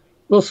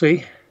we'll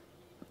see.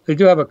 They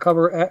do have a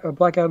cover, a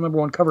Black Adam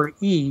 #1 cover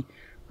E,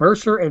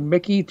 Mercer and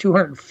Mickey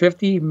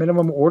 250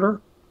 minimum order.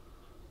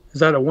 Is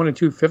that a 1 in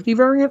 250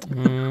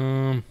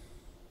 variant?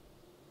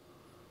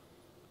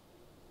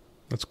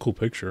 That's a cool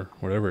picture,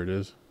 whatever it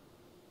is.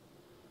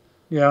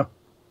 Yeah.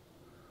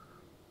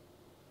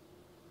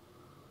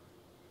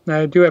 Now,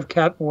 I do have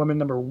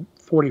Catwoman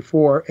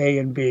 #44 A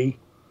and B.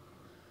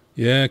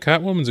 Yeah,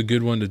 Catwoman's a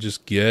good one to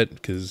just get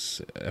because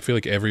I feel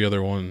like every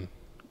other one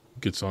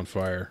gets on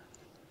fire.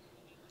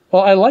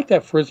 Well, I like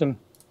that Frizen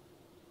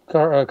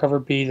cover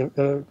B,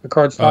 the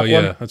cardstock Oh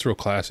yeah, one. that's real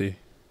classy.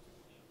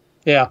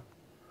 Yeah.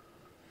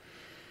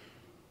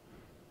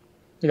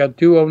 I got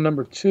Duo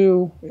number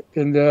 2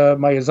 in the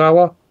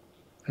Miyazawa.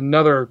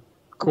 Another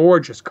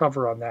gorgeous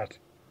cover on that.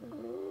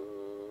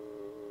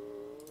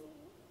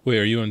 Wait,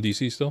 are you on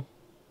DC still?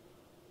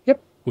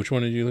 Yep. Which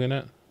one are you looking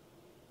at?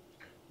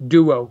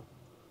 Duo.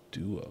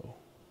 Duo.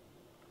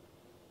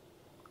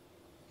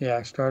 Yeah,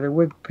 I started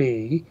with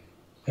B,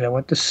 and I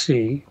went to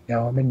C.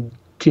 Now I'm in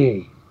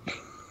D.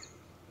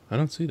 I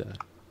don't see that.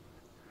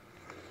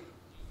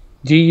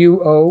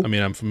 DUO I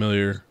mean, I'm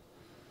familiar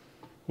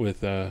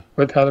with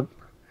with how to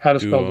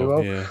spell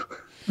Duo. duo.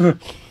 Yeah.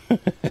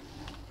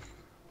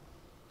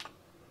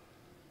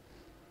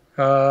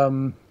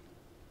 Um,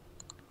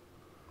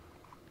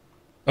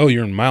 Oh,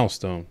 you're in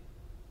Milestone.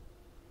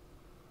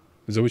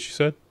 Is that what you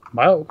said?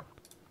 Mile.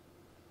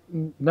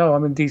 No,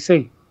 I'm in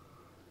DC.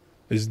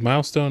 Is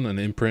Milestone an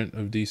imprint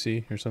of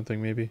DC or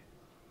something? Maybe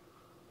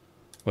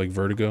like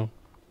Vertigo.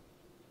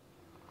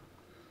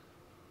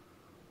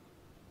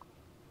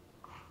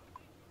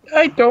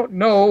 I don't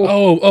know.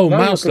 Oh, Now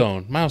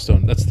Milestone.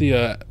 Milestone. That's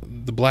the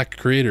black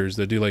creators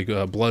that do like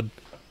blood.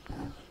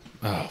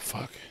 Oh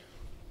fuck.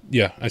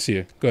 Yeah, I see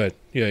you. Go ahead.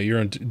 Yeah, you're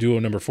on Duo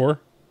number 4.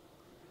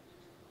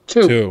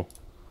 Two. 2.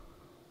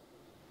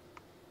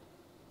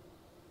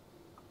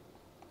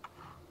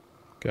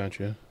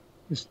 Gotcha.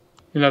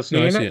 You're not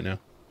seeing No, I it? see it now.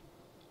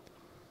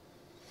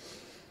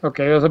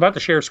 Okay, I was about to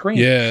share screen.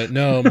 Yeah,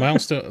 no,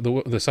 Milestone.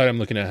 The site I'm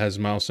looking at has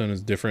Milestone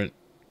as different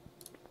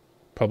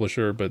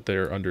publisher, but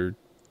they're under.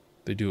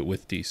 They do it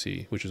with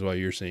DC, which is why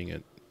you're seeing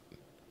it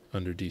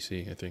under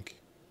DC. I think.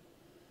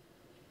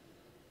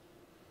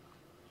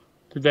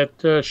 Did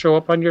that show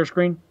up on your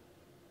screen?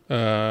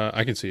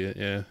 I can see it.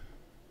 Yeah.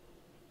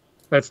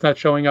 That's not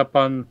showing up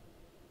on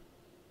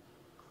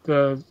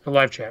the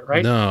live chat,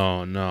 right?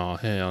 No,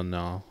 hell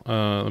no.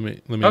 Let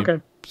me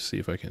Okay. see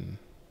if I can.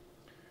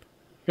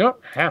 You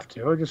don't have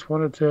to. I just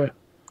wanted to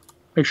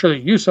make sure that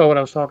you saw what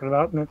I was talking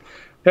about. And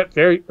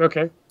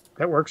okay,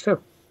 that works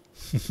too.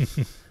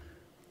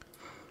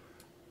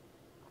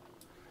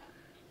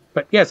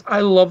 But yes,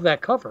 I love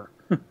that cover.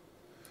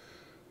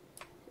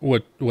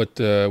 What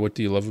do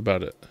you love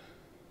about it?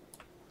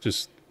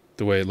 Just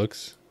the way it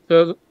looks.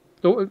 The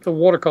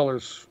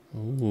watercolors.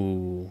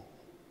 Ooh.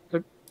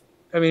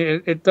 I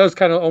mean, it does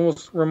kind of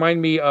almost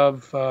remind me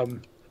of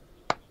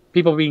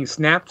people being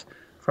snapped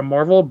from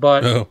Marvel,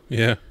 but Oh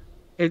yeah.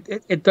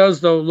 it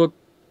does though look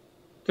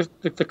just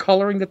the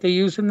coloring that they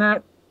use in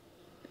that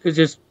is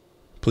just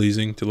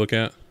Pleasing to look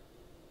at.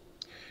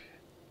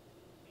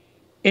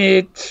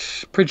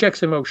 it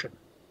projects emotion.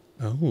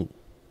 Oh.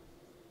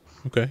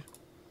 Okay.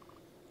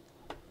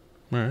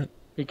 All right.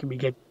 It can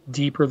get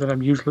deeper than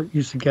I'm usually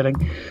used to getting.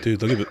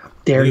 Dude, look at it.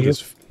 Dare Look you?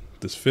 at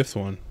this 5th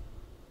one.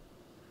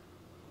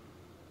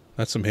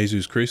 That's some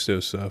Jesus Christo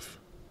stuff.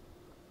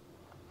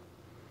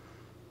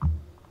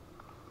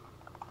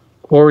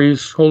 Or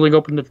he's holding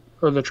open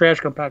the trash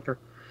compactor.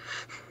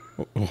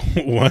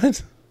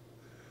 What?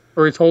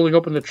 Or he's holding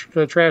open the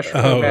trash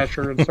Oh.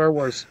 masher in Star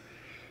Wars.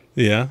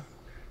 Yeah.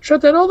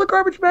 Shut down all the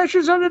garbage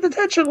mashers on the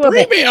detention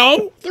level.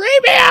 3BO!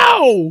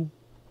 3BO!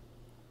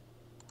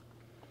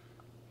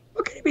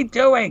 What can he be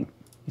doing?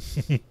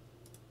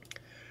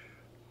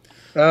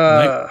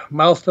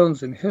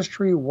 Milestones in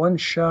history, one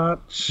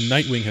shots.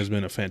 Nightwing has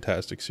been a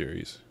fantastic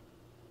series.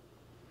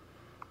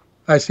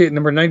 I see it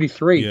number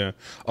 93. Yeah.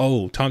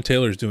 Oh, Tom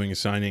Taylor's doing a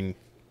signing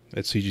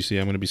at CGC.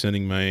 I'm going to be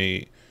sending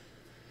my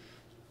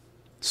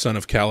Son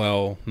of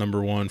Kal-El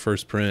 #1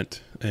 first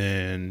print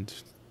and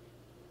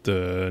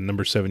the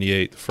number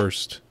 78, the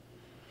first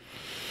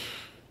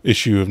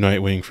issue of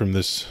Nightwing from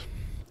this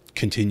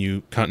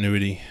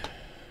continuity.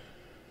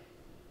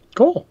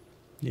 Cool.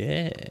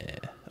 Yeah.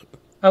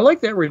 I like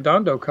that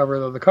Redondo cover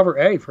though. The cover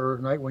A for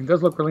Nightwing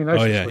does look really nice.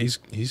 Oh yeah,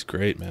 he's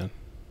great, man.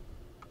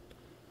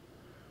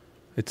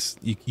 It's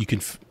you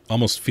can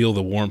almost feel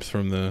the warmth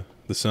from the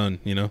sun,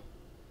 you know.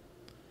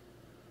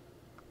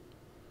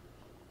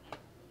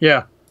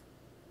 Yeah.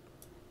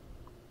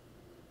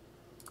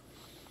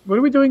 What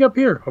are we doing up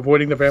here?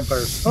 Avoiding the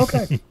vampires.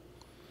 Okay.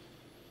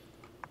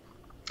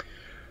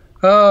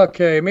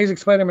 Okay. Amazing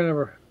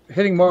Spider-Man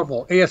hitting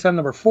Marvel. ASM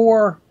number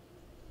 4.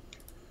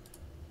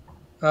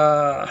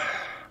 I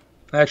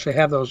actually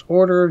have those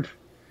ordered.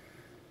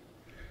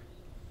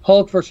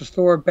 Hulk versus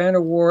Thor,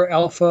 Banner War,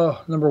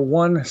 Alpha number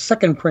 1,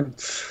 second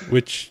print.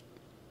 Which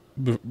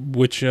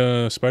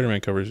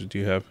Spider-Man covers do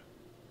you have?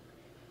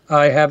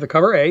 I have the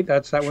cover A,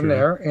 that's that one Sure.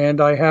 there, and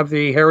I have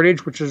the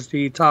Heritage, which is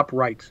the top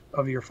right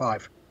of year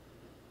 5.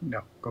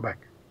 No, go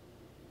back.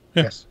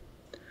 Yeah. Yes.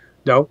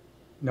 No.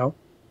 No.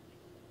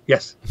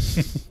 Yes.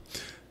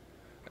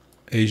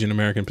 Asian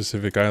American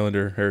Pacific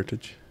Islander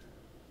Heritage.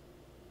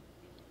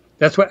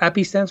 That's what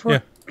API stands for? Yeah.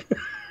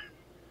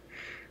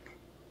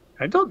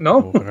 I don't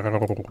know.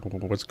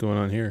 What's going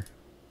on here?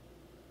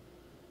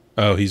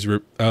 Oh,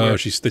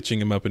 she's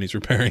stitching him up and he's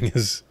repairing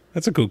his.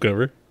 That's a cool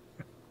cover.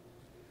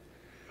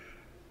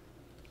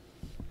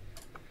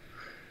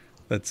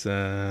 That's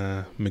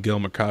Miguel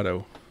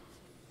Mercado.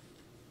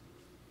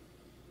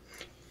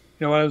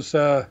 You know, when I was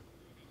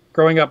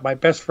growing up, my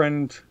best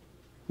friend,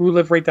 who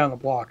lived right down the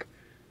block,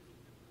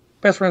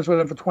 best friends with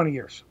him for 20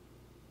 years.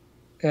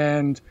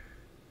 And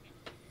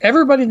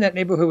everybody in that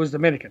neighborhood was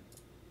Dominican.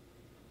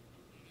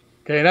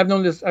 Okay, and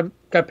I've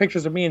got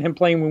pictures of me and him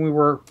playing when we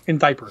were in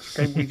diapers.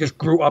 Okay, we just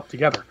grew up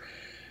together.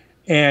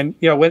 And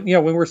when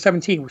we were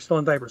 17, we're still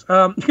in diapers.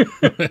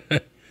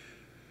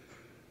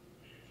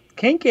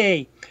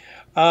 Kinky.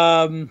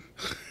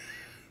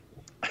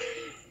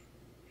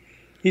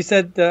 He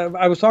said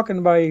I was talking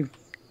to my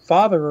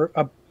father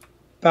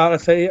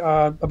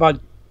about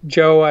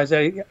Joe. I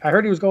said I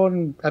heard he was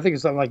going. I think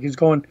it's something like he's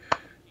going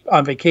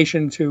on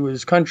vacation to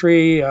his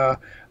country.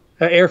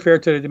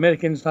 Airfare to the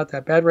Dominican's not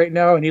that bad right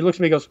now. And he looks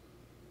at me and goes,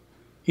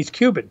 "He's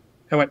Cuban."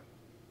 I went,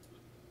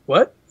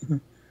 "What?"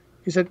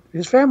 He said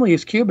his family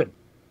is Cuban.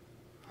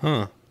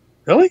 Huh?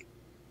 Really?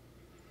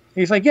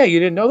 He's like, "Yeah, you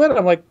didn't know that?"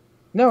 I'm like,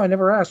 "No, I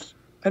never asked.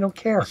 I don't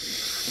care."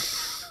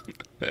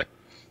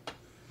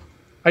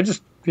 I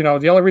just, the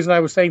only reason I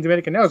was saying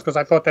Dominican now is because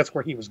I thought that's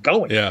where he was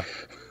going. Yeah.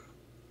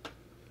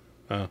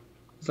 Oh.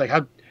 It's like,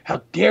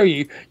 how dare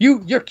you?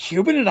 You're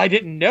Cuban and I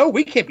didn't know.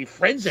 We can't be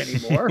friends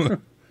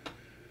anymore.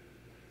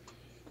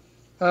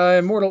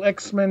 Immortal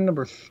X-Men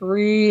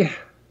 #3.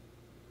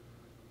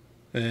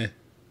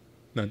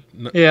 Not.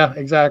 Yeah,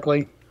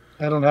 exactly.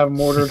 I don't have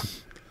them ordered.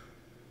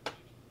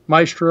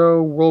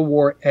 Maestro World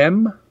War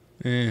M.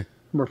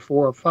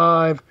 #4 of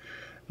 5.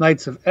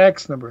 Knights of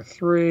X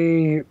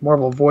 #3.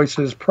 Marvel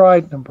Voices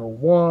Pride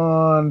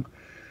 #1.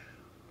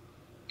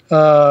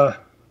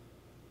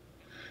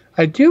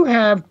 I do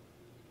have,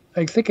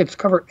 I think it's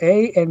cover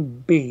A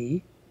and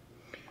B.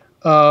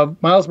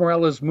 Miles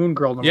Morales Moon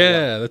Girl #1.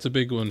 Yeah, that's a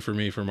big one for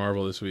me for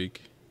Marvel this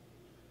week.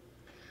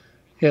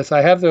 Yes,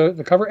 I have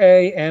the cover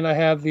A and I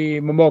have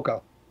the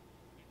Momoko.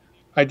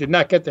 I did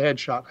not get the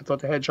headshot. I thought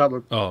the headshot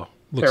looked looks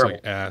terrible.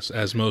 like ass,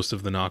 as most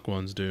of the knock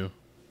ones do.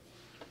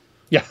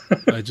 Yeah.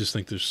 I just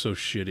think they're so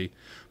shitty.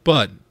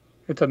 But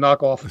it's a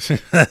knockoff.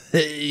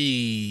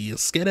 Hey,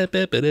 skidip.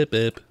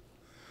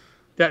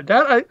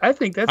 I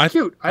think that's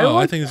cute.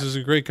 I think this is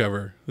a great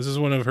cover. This is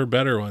one of her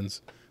better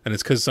ones. And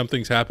it's because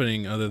something's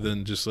happening other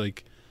than just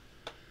like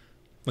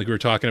we were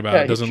talking about.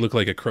 It doesn't look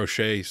like a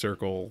crochet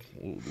circle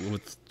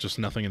with just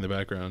nothing in the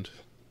background.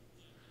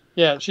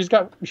 Yeah, she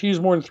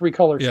used more than 3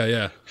 colors.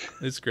 Yeah.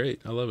 It's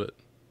great. I love it.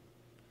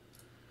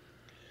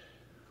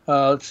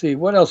 Let's see.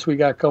 What else we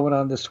got going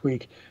on this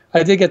week?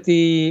 I did get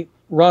the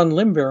Ron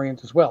Lim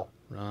variant as well.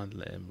 Ron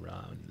Lim.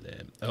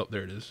 Oh,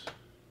 there it is.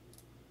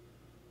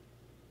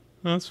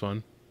 Oh, that's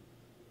fun.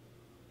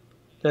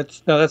 That's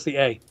the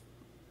A.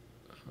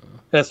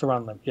 That's the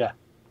Ron Lim, yeah.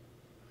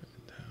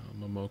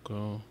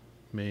 Momoko,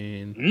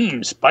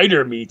 main.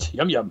 Spider meat.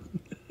 Yum, yum.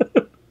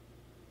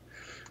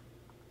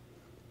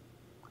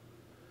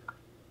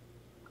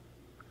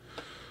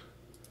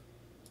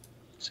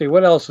 See,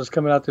 what else is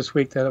coming out this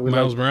week that we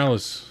Miles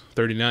Morales,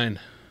 39.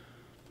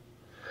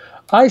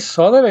 I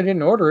saw that. I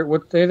didn't order it.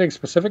 What, anything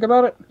specific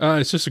about it?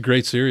 It's just a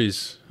great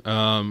series.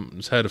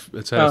 It's had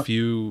a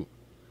few.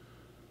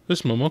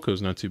 This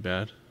Momoko's not too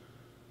bad.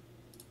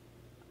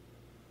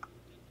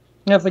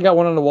 Yeah, if they got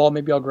one on the wall,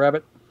 maybe I'll grab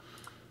it.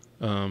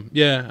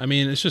 Yeah, I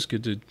mean, it's just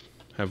good to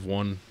have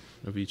one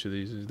of each of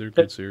these. They're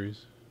good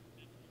series.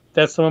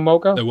 That's the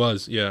Momoko? It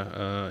was,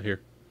 yeah.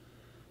 Here.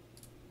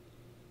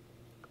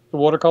 The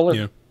watercolor?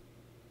 Yeah.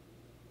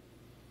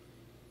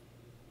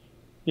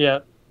 Yeah.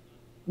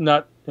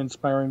 Not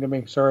inspiring to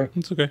me. Sorry.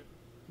 It's okay.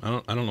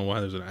 I don't know why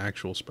there's an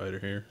actual spider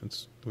here.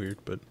 It's weird,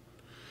 but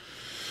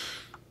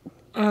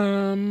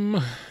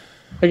Again,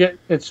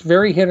 it's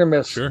very hit or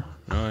miss. Sure.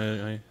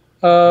 No,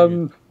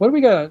 what do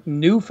we got?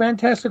 New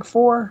Fantastic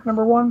Four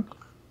 #1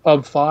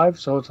 of 5,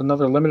 so it's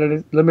another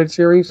limited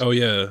series. Oh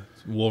yeah,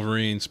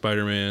 Wolverine,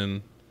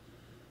 Spider-Man.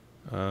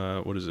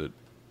 What is it?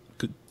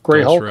 Gray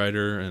Ghost Hulk?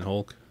 Rider and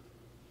Hulk.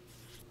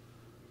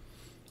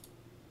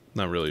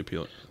 Not really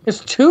appealing. It's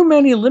too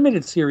many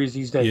limited series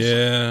these days.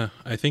 Yeah,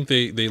 I think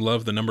they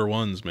love the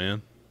 #1s,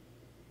 man.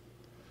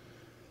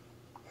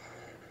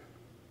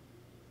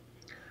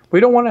 We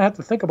don't want to have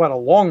to think about a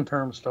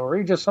long-term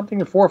story, just something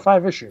in 4 or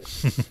 5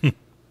 issues.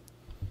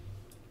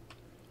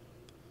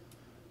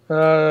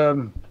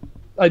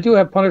 I do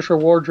have Punisher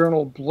War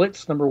Journal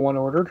Blitz #1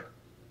 ordered.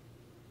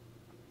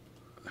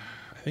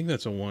 I think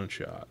that's a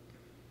one-shot.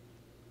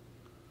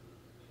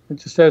 It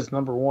just says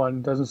 #1.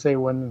 It doesn't say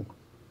when.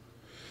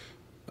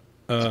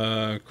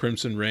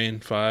 Crimson Reign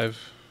 5.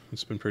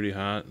 It's been pretty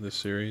hot, this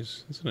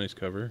series. It's a nice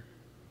cover.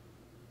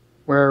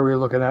 Where are we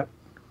looking at?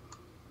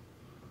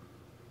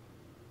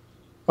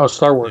 Oh,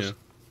 Star Wars.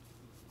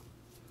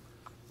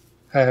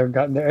 Yeah. I haven't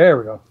gotten there. There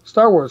we go.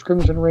 Star Wars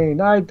Crimson Reign.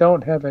 I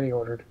don't have any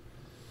ordered.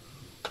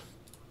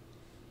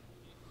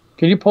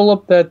 Can you pull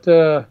up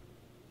that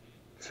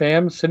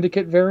FAM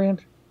Syndicate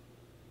variant?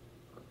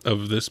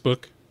 Of this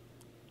book?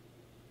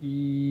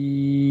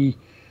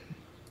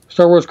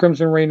 Star Wars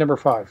Crimson Reign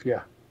 #5,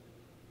 yeah.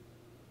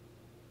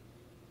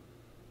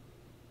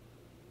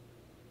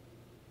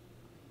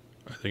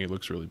 I think it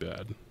looks really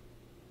bad.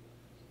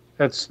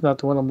 That's not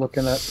the one I'm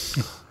looking at.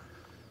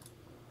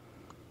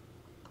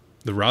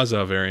 The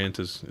Raza variant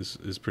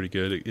is pretty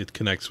good. It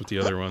connects with the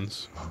other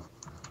ones.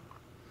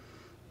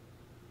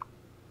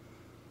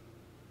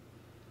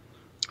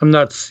 I'm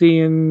not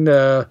seeing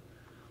the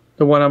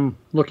one I'm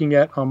looking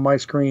at on my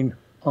screen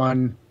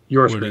on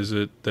your screen. What is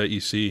it that you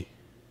see?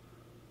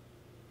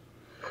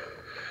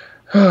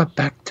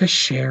 Back to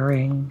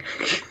sharing.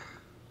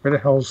 Where the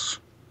hell's...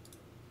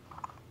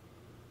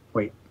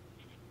 Wait.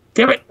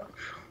 Damn it!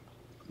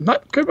 I'm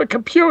not good with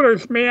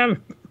computers,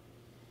 man!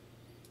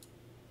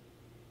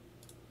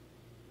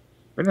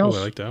 Where the Oh, hell's...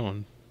 I like that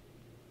one.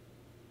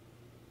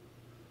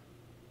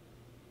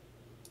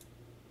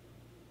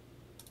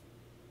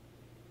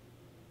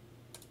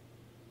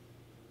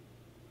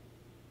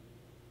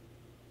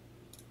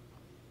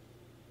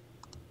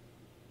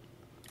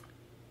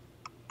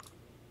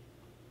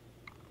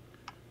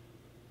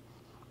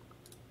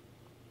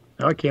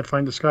 Now I can't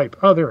find the Skype.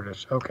 Oh, there it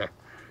is. Okay.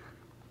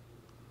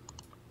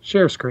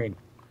 Share screen.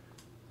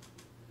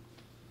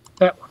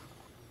 That one.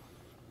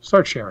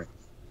 Start sharing.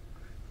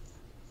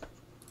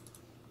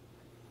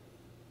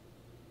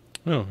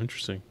 Oh,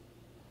 interesting.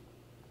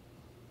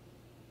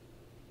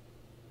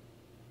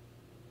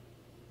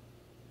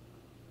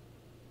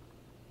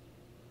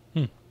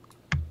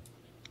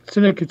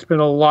 Cynic, it's been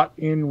a lot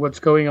in what's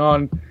going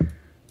on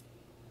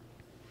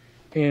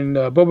in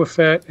Boba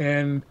Fett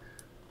and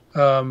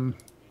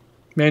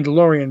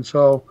Mandalorian,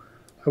 so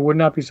I would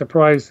not be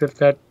surprised if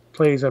that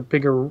plays a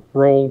bigger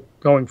role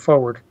going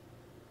forward.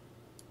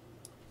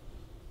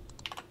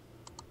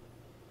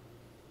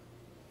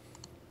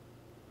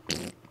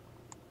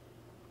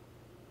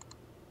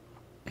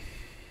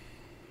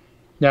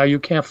 Now you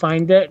can't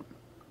find it?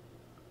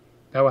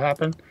 That what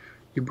happened?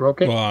 You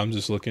broke it? Well, I'm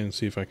just looking to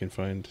see if I can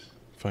find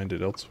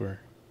it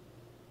elsewhere.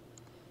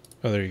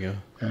 Oh, there you go.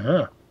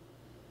 Uh-huh.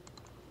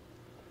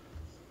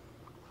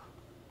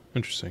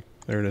 Interesting.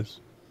 There it is.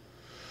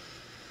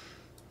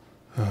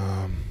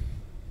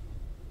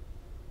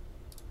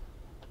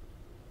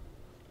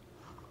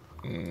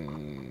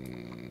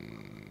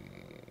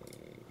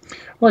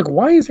 Like,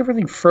 why is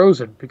everything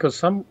frozen? Because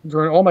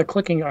during all my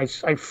clicking, I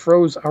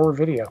froze our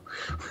video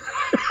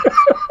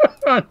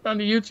on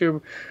the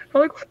YouTube.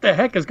 I'm like, what the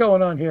heck is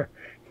going on here?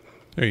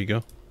 There you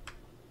go.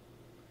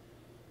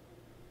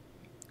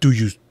 Do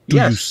you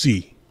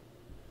see?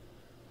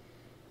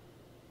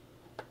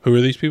 Who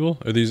are these people?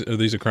 Are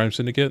these a crime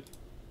syndicate?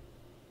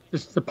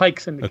 This is the Pike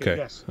Syndicate, Okay.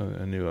 yes.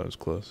 I knew I was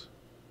close.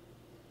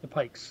 The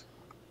Pikes.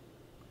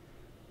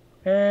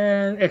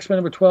 And X-Men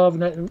number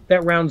 12, and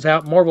that rounds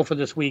out Marvel for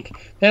this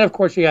week. Then, of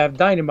course, you have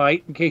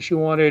Dynamite, in case you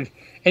wanted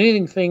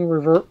anything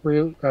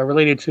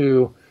related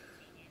to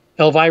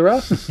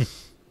Elvira,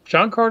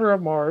 John Carter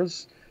of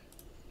Mars,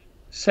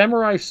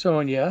 Samurai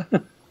Sonia,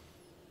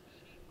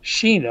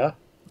 Sheena.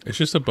 It's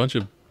just a bunch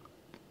of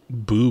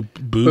boob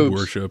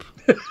worship.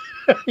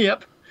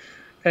 Yep.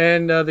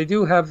 And they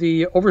do have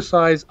the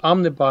oversized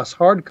omnibus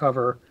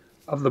hardcover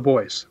of The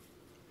Boys.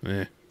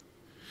 Eh.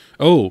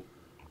 Oh,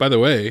 by the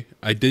way,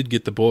 I did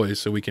get The Boys,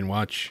 so we can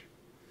watch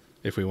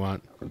if we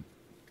want.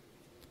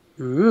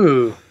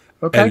 Ooh.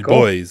 Okay, and cool.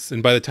 Boys.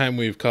 And by the time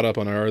we've caught up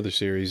on our other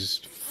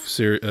series,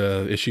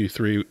 season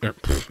 3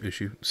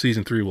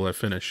 will have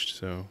finished.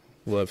 So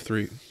we'll have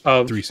three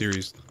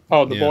series.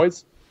 Oh, The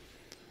Boys?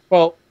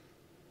 Well,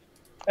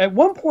 at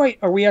one point,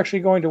 are we actually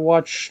going to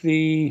watch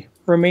the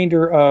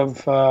remainder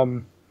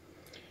of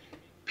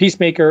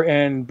Peacemaker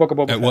and Book of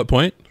Boba Fett? At what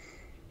point?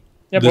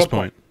 Yeah, this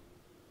point.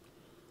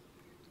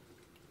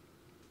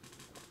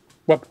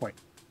 What point?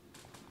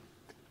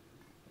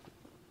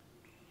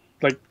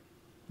 Like,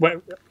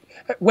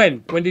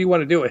 when do you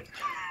want to do it?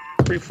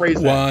 Rephrase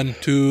that. 1,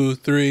 2,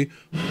 3.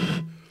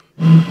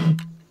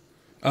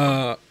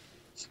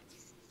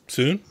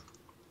 Soon?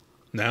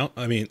 Now?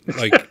 I mean,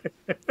 like,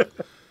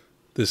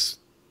 this.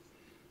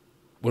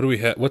 What do we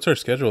have? What's our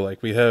schedule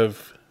like? We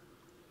have.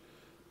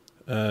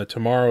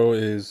 Tomorrow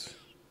is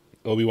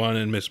Obi-Wan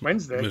and Miss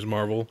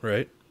Marvel,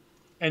 right?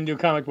 And New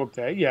Comic Book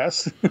Day,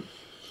 yes.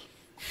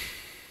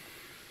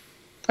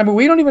 I mean,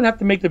 we don't even have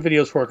to make the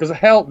videos for it because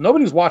hell,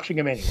 nobody's watching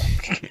them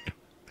anyway.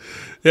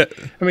 Yeah.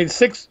 I mean,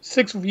 six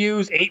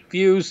views, 8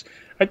 views.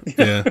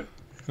 Yeah,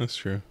 that's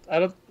true. I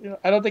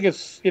don't think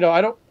it's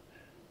I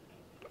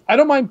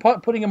don't mind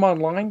putting them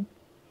online,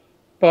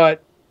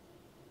 but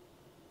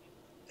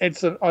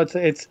it's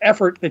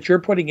effort that you're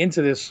putting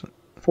into this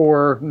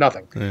for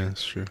nothing. Yeah,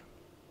 that's true.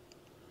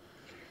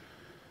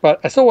 But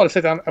I still want to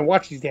sit down and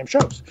watch these damn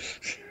shows.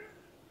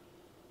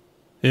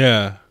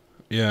 Yeah,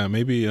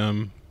 maybe.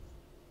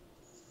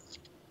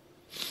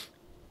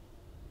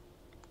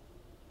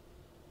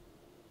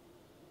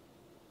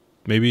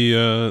 Maybe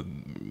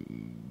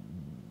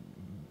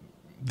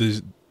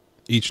this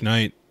each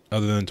night,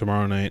 other than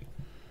tomorrow night,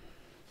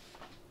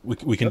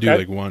 we can do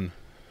like one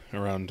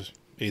around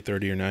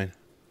 8:30 or 9.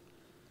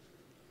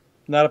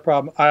 Not a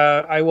problem.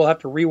 I will have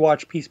to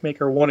rewatch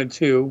Peacemaker 1 and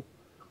 2.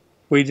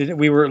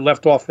 We were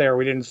left off there.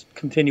 We didn't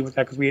continue with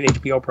that because we had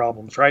HBO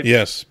problems, right?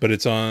 Yes, but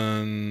it's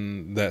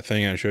on that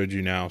thing I showed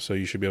you now, so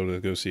you should be able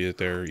to go see it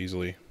there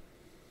easily.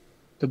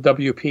 The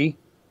WP,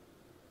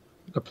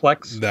 the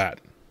Plex. That.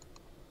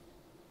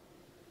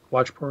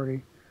 Watch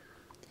party.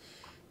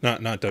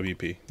 Not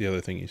WP. The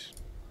other thingies.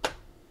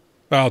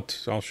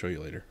 I'll show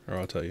you later, or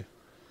I'll tell you.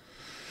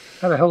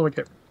 How the hell do I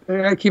get?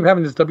 I keep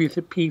having this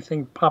WP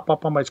thing pop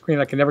up on my screen.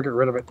 I can never get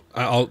rid of it.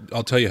 I'll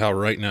tell you how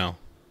right now.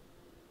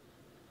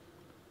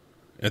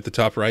 At the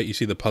top right, you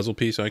see the puzzle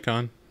piece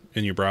icon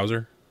in your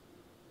browser?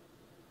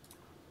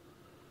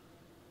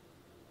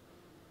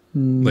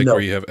 Like No.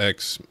 where you have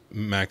X,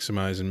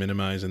 maximize, and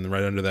minimize, and then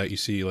right under that you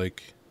see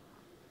like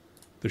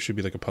there should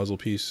be like a puzzle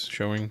piece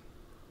showing.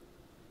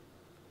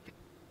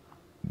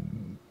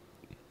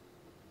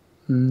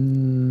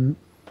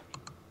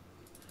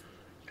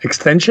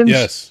 Extensions?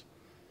 Yes.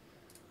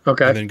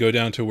 Okay. And then go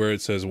down to where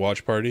it says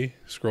Watch Party.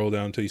 Scroll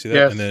down until you see that,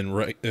 Yes. and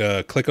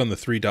then click on the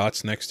 3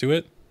 dots next to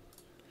it.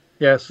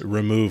 Yes.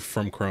 Remove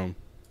from Chrome.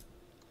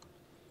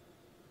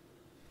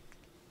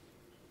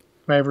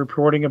 Am I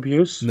reporting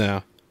abuse?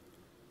 No,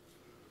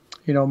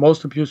 You know,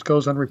 most abuse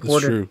goes it's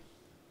unreported. true.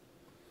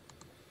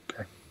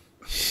 Okay.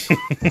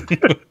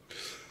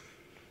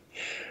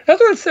 That's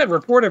what it said.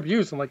 Report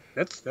abuse. I'm like,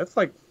 that's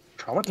like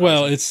traumatizing.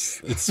 Well,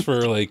 it's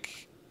for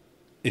like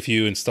if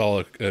you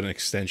install an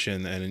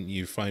extension and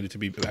you find it to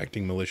be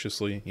acting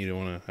maliciously, you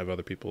don't want to have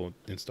other people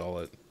install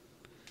it.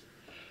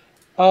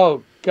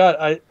 Oh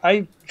God,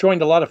 I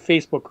joined a lot of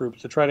Facebook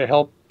groups to try to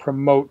help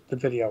promote the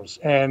videos,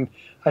 and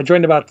I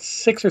joined about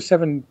 6 or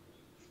 7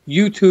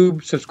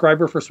 YouTube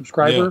subscriber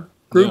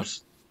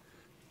groups.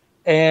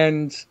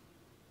 And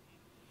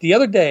the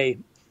other day,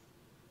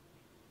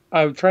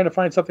 I was trying to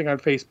find something on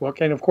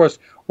Facebook, and of course,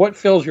 what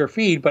fills your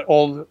feed but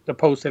all the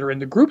posts that are in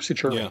the groups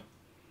that you're in.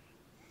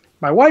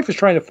 My wife is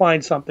trying to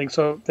find something,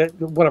 so that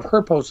one of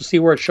her posts to see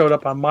where it showed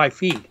up on my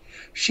feed.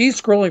 She's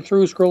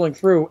scrolling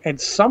through, and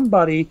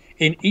somebody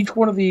in each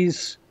one of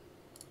these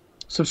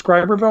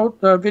subscriber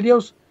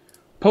videos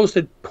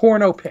posted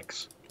porno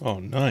pics. Oh,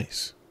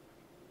 nice.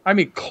 I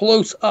mean,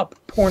 close up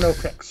porno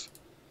pics.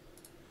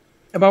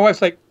 And my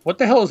wife's like, "What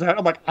the hell is that?"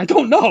 I'm like, "I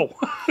don't know."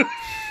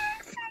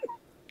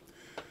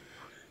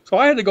 So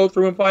I had to go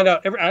through and find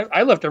out.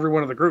 I left every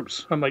one of the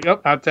groups. I'm like, "Oh,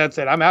 that's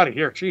it. I'm out of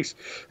here." Jeez.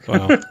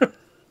 Wow.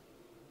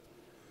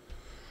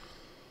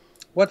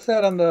 What's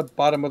that on the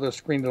bottom of the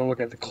screen that I'm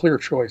looking at? The clear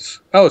choice.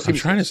 Oh, I'm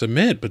trying to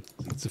submit, but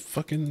the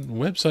fucking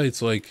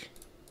website's like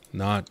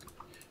not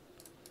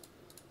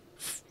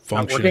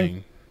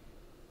functioning.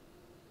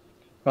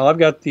 Well, I've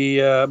got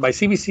the my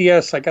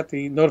CBCS. I got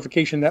the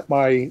notification that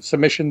my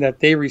submission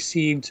that they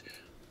received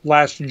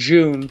last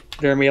June,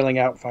 they're mailing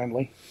out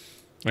finally.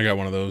 I got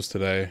one of those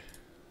today.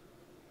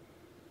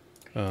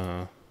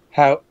 However,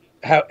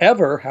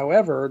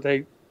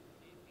 they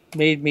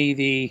made me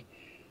the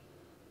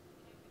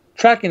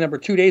tracking number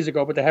 2 days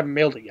ago, but they haven't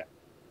mailed it yet.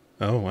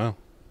 Oh, wow.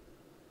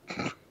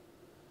 I'm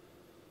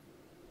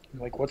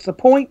like, what's the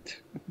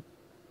point?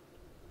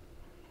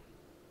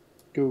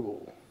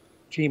 Google,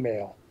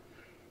 Gmail.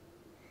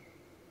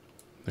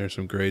 There's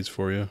some grades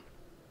for you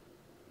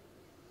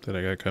that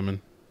I got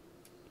coming.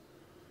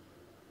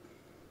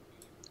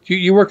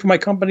 You work for my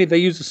company. They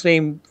use the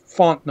same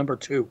font, number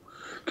 2.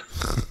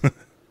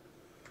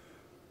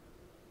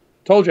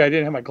 Told you I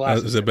didn't have my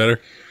glasses. Is it better?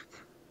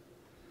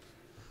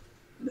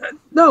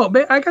 No,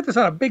 man, I got this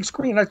on a big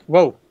screen.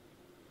 Whoa.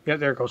 Yeah,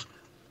 there it goes.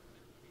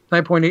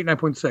 9.8,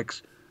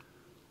 9.6.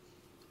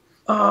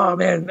 Oh,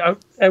 man.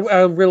 I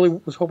really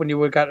was hoping you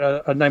would have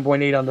got a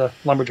 9.8 on the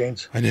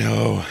Lumberjanes. I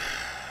know.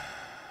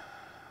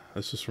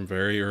 This was from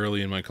very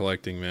early in my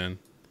collecting, man.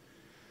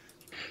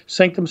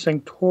 Sanctum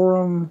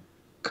Sanctorum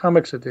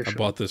Comics Edition. I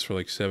bought this for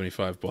like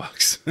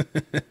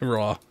 $75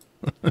 raw.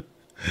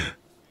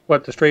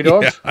 What, the Stray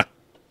Dogs? Yeah.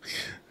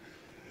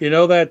 You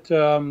know that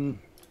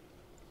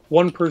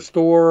one per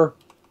store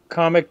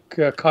comic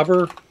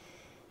cover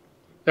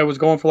that was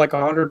going for like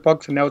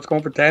 $100 and now it's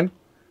going for 10?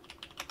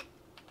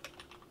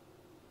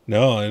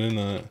 No, I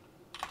didn't.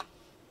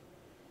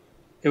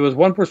 It was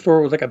one per store.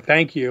 It was like a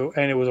thank you,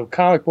 and it was a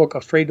comic book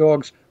of Stray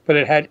Dogs, but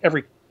it had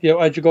every,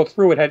 as you go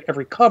through, it had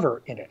every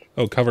cover in it.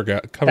 Oh, cover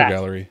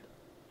gallery.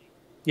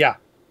 Yeah.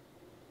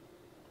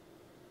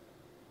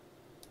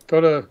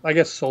 Go to, I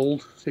guess,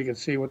 sold, so you can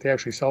see what they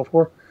actually sell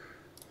for.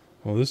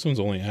 Well, this one's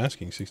only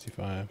asking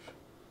 $65.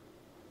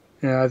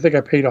 Yeah, I think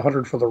I paid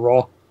 $100 for the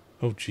raw.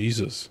 Oh,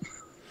 Jesus.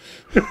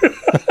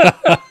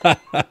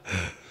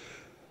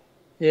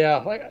 Yeah,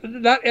 like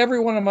not every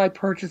one of my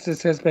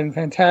purchases has been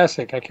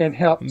fantastic. I can't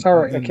help.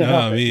 Sorry, I can't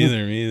help it.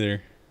 Me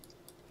either.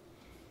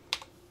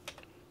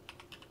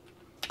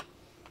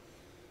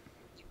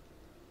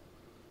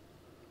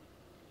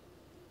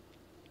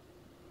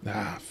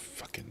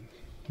 Fucking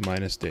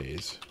minus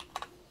days.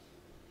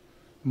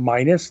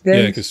 Minus days?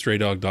 Yeah, because Stray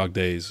Dog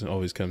Days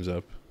always comes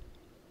up.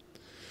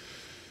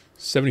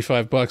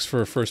 $75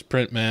 for a first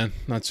print, man.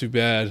 Not too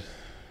bad.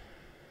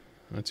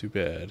 Not too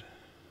bad.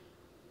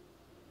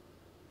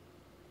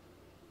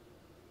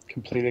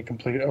 Completed.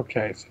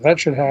 Okay, so that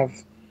should have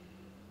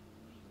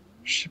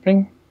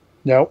shipping.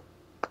 Nope.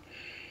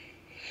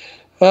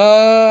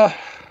 Yeah.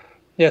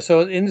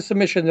 So in the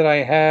submission that I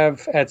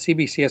have at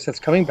CBCS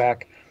that's coming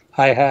back,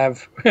 I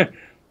have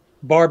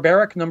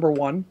Barbaric number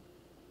 1,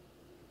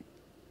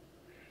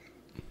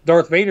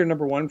 Darth Vader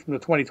 #1 from the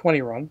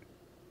 2020 run.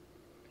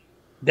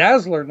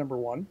 Dazzler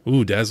 #1.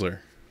 Ooh,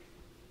 Dazzler.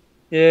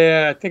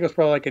 Yeah, I think it was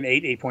probably like an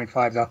 8,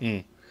 8.5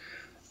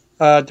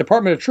 though.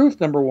 Department of Truth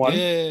 #1.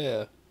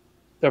 Yeah.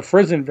 The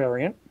Frizen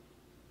variant.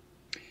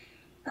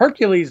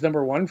 Hercules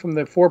 #1 from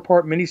the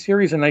 4-part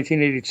miniseries in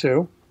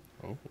 1982.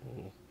 Oh.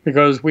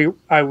 Because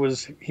I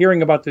was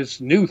hearing about this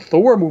new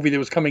Thor movie that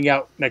was coming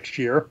out next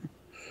year,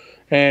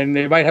 and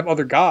they might have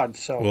other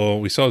gods. So Well,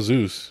 we saw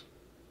Zeus.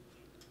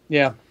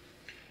 yeah.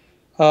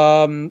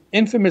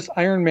 Infamous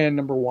Iron Man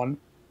 #1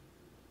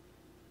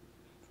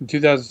 from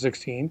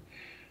 2016.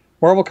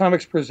 Marvel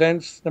Comics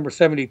Presents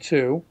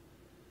 #72.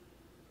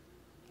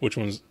 Which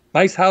one's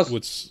Nice House.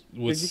 what's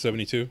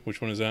 72?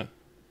 Which one is that?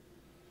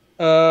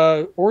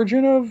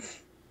 Origin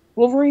of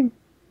Wolverine.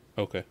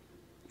 Okay.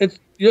 It's.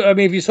 I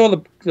mean, if you saw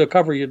the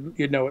cover,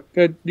 you'd know it.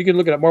 Good. You can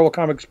look it up. Marvel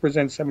Comics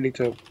Presents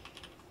 72.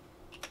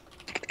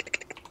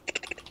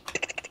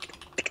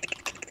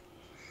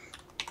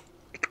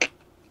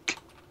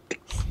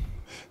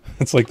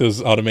 It's like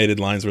those automated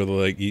lines where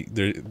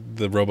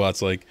the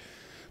robot's like,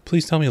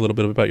 "Please tell me a little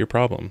bit about your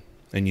problem,"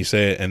 and you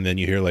say it, and then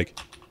you hear like,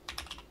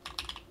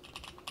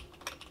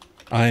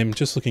 "I'm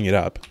just looking it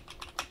up."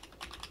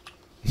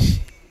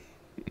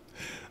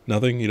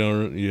 Nothing.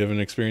 You haven't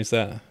experienced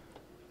that.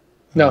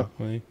 No.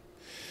 Well,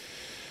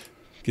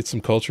 get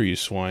some culture, you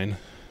swine.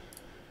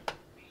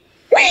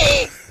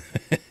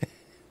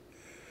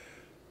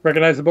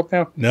 Recognize the book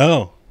now?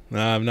 No,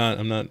 I'm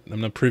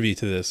not privy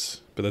to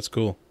this, but that's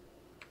cool.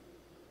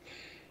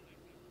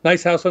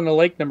 Nice House on the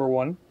Lake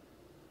 #1.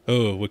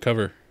 Oh, what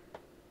cover?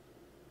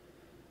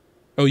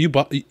 Oh, you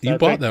bought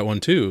that one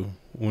too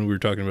when we were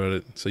talking about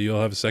it. So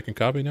you'll have a second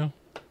copy now?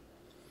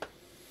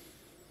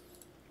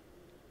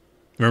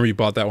 Remember you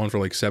bought that one for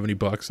like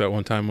 $70 that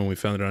one time when we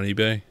found it on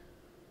eBay?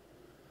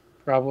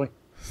 Probably.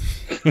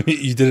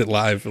 You did it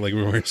live, like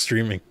when we were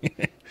streaming.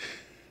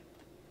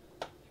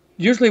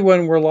 Usually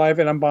when we're live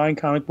and I'm buying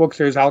comic books,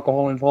 there's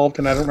alcohol involved,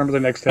 and I don't remember the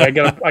next day. I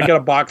get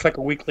a box like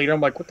a week later. I'm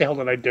like, what the hell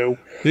did I do?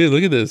 Dude,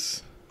 look at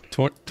this.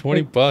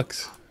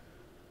 $20.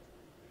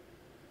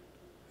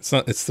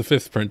 It's the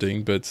 5th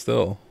printing, but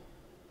still.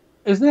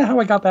 Isn't that how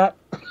I got that?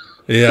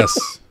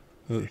 Yes.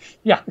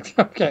 Yeah.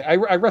 Okay.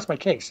 I rest my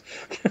case.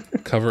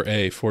 Cover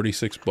A,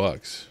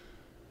 $46.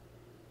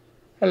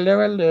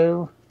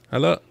 Hello.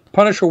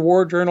 Punisher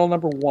War Journal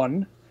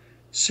 #1,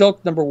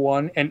 Silk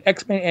 #1, and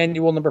X-Men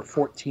Annual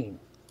 #14.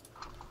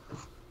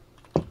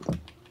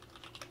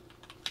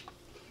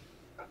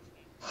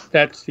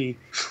 That's the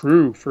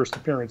true first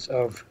appearance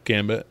of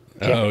Gambit.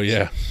 Oh,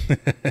 yeah.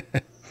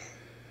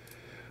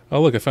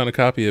 Oh, look, I found a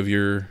copy of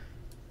your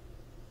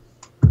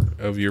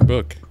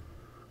book.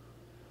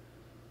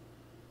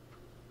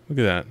 Look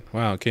at that.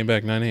 Wow, it came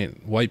back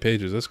 9.8. White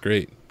pages. That's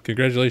great.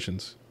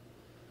 Congratulations.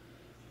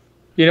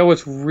 You know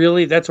what's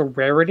really, that's a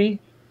rarity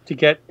to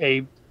get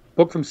a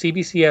book from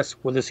CBCS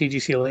with a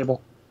CGC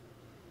label.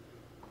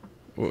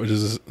 What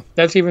is this?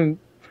 That's even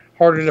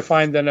harder to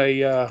find than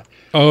a...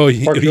 Oh,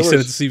 he sent it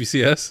to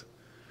CBCS?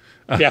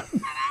 Yeah.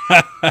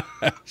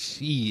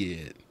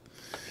 Shit.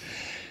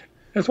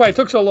 That's why it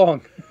took so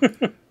long.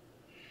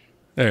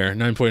 There,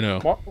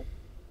 9.0.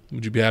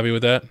 Would you be happy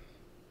with that?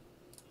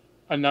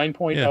 A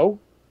 9.0? Yeah.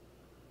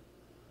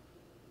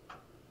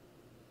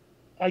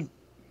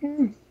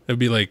 It'd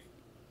be like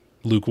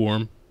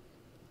lukewarm.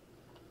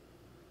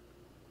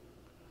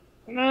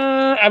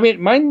 I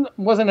mean, mine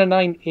wasn't a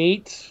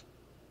 9.8,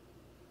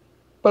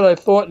 but I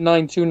thought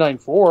 9.2,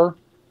 9.4.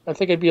 I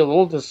think I'd be a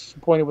little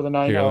disappointed with a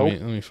 9.0. Here,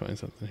 let me find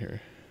something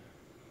here.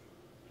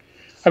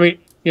 I mean,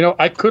 you know,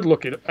 I could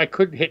look at it. I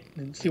could hit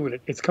and see what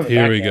it's coming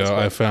Here back we as, go.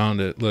 I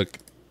found it. Look.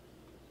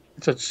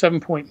 It's a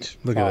 7.5.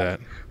 Look at that.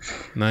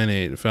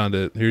 9.8. I found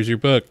it. Here's your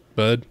book,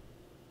 bud.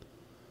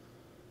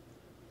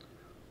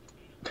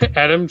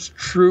 Adam's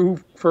true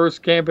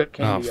first Gambit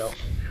cameo. Oh.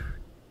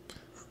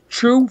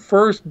 True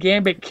first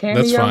Gambit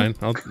cameo? That's fine.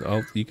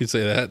 I'll you can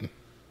say that.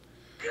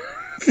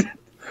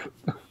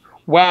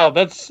 Wow,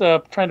 that's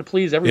trying to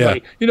please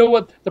everybody. Yeah. You know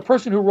what? The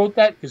person who wrote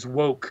that is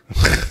woke.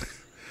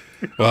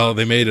 Well,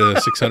 they made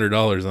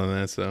 $600 on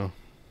that, so.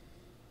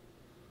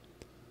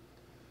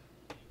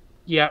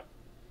 Yeah.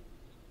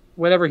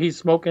 Whatever he's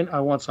smoking, I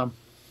want some.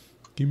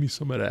 Give me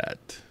some of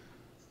that.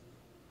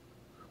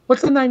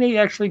 What's the 9.8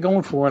 actually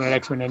going for on an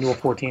X-Men Annual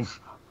 14?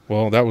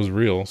 Well, that was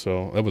real,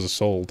 so that was a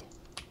sold.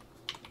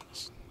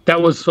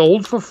 That was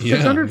sold for $600?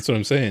 Yeah, that's what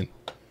I'm saying.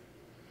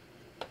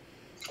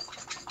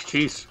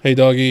 Jeez. Hey,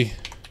 doggy.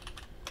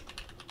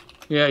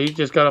 Yeah, he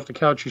just got off the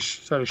couch. He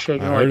started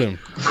shaking. I heard him.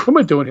 What am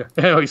I doing here?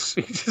 No, he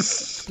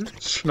just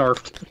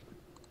snarfed.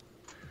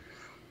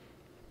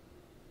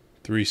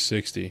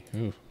 360.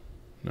 Ooh,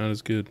 not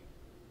as good.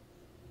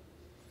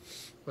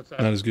 What's that?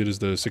 Not as good as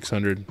the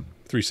 600.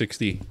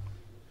 360.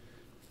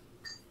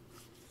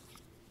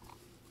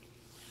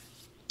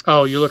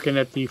 Oh, you're looking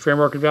at the fair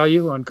market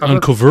value on cover?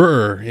 On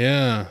cover,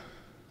 yeah.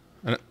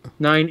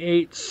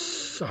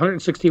 9.8,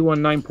 161,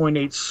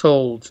 9.8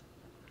 sold.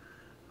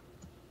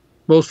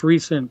 Most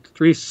recent,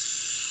 3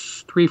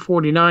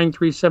 $349,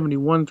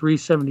 $371,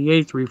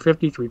 $378,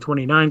 $350,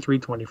 $329,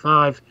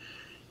 $325.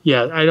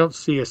 Yeah, I don't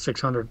see a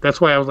 $600. That's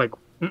why I was like,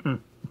 mm-mm.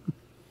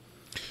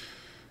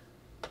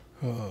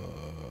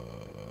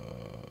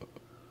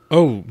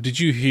 Oh, did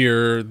you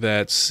hear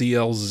that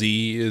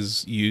CLZ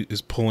is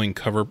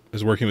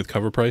working with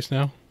Cover Price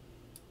now?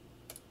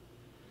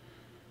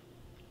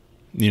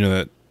 You know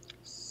that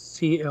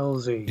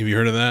CLZ. Have you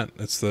heard of that?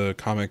 That's the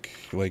comic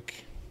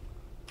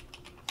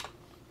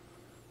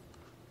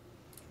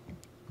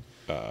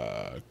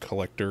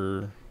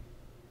collector.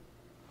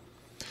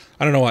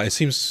 I don't know why it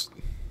seems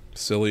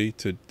silly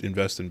to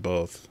invest in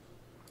both.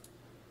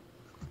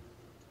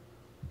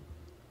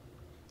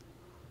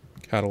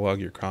 Catalog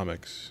your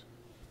comics.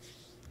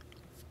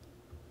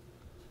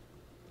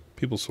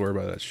 People swear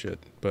by that shit,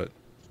 but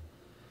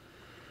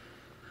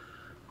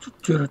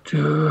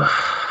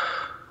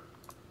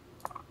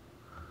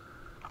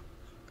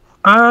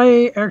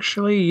I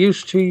actually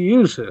used to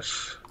use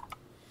this.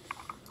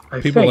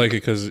 People like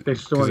it because it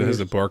has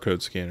a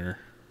barcode scanner.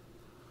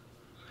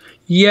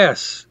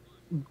 Yes,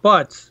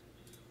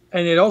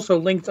 and it also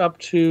linked up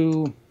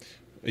to.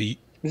 Is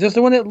this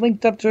the one that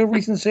linked up to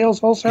recent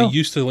sales also? It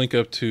used to link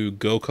up to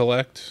Go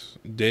Collect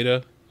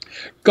data.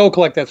 Go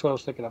Collect, that's what I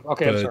was thinking of.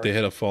 Okay, but I'm sorry. They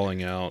had a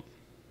falling out.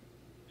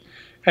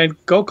 And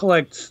Go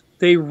Collect,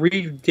 they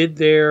redid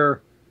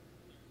their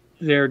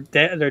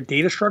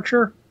data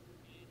structure,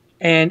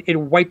 and it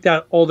wiped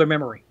out all their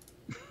memory.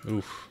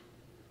 Oof.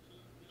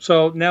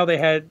 So now they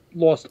had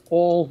lost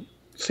all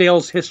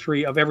sales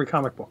history of every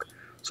comic book.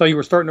 So you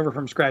were starting over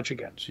from scratch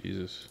again.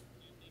 Jesus.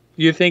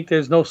 You think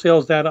there's no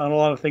sales data on a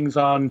lot of things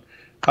on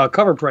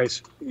Cover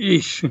Price?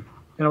 Eesh. And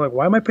I'm like,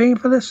 why am I paying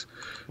for this?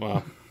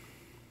 Wow.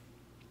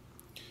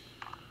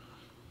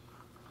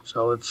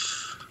 So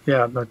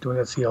I'm not doing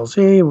that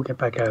CLZ. We'll get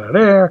back out of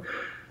there.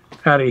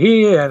 Out of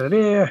here, out of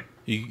there.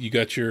 You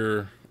got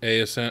your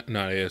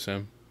not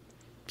ASM,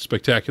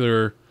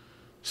 Spectacular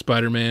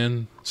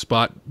Spider-Man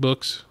Spot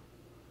books?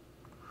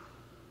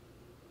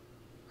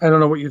 I don't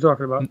know what you're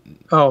talking about.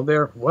 Oh,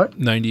 there. What?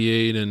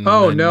 98 and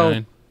 99.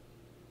 No.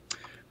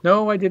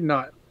 No, I did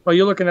not. Well,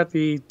 you're looking at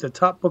the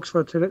top books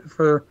for today.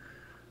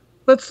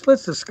 Let's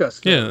discuss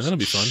those, yeah, that'll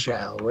be fun.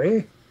 Shall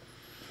we?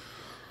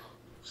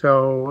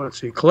 So, let's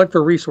see.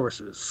 Collector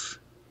resources.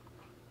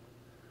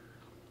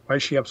 Why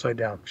is she upside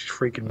down? She's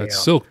freaking me out.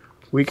 Silk.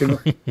 We can...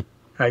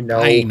 I know.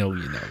 I know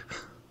you know.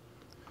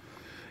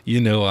 You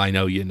know I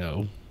know you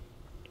know.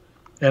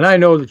 And I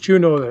know that you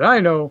know that I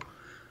know.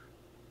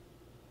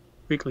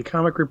 Weekly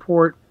Comic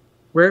Report.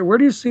 Where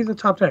do you see the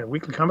top 10?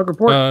 Weekly Comic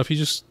Report? If you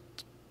just...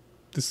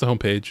 It's the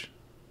homepage.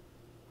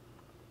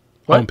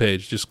 What?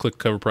 Homepage. Just click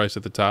Cover Price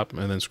at the top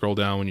and then scroll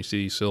down when you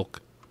see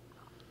Silk.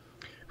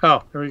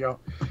 Oh, there we go.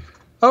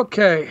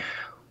 Okay.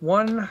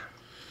 1,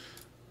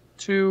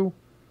 2,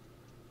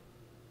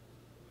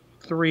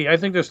 3. I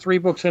think there's 3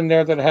 books in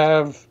there that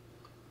have...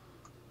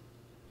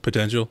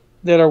 Potential?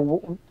 That are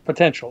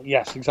potential.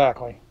 Yes,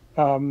 exactly.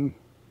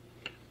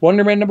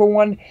 Wonder Man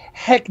 #1?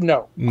 Heck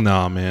no.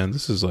 Nah, man.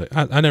 This is like...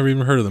 I never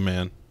even heard of the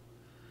man.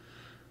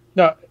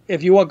 No,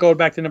 if you want to go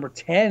back to number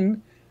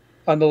 10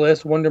 on the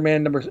list, Wonder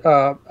Man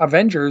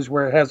Avengers,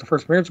 where it has the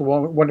first appearance of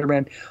Wonder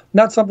Man,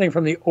 not something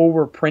from the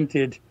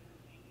overprinted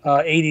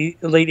late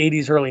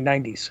 80s, early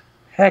 90s.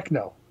 Heck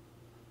no.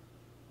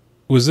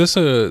 Was this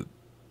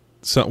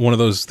one of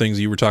those things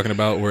you were talking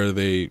about where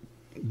they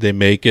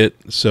make it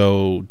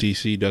so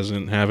DC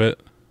doesn't have it?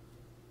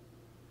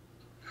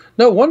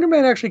 No, Wonder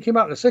Man actually came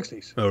out in the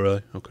 60s. Oh,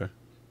 really? Okay.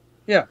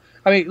 Yeah.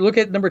 I mean, look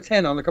at number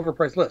 10 on the Cover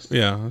Price list.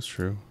 Yeah, that's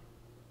true.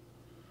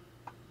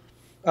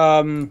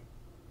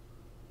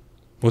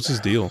 What's his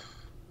deal?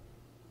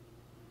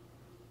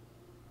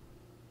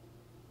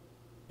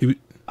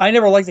 I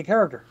never liked the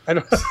character. I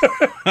don't.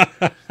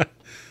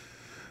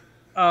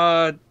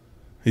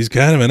 He's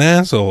kind of an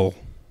asshole.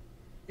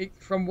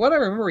 From what I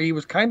remember, he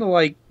was kind of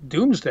like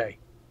Doomsday.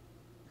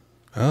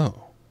 Oh.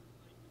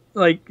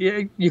 Like,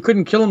 you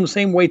couldn't kill him the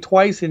same way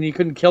twice, and you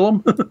couldn't kill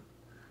him.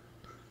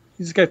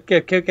 He just kept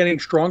getting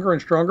stronger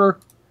and stronger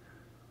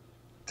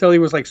until he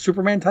was like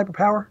Superman type of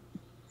power.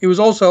 He was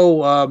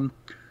also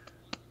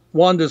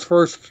Wanda's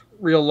first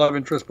real love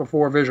interest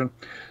before Vision.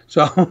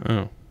 So,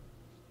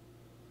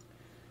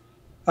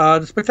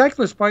 the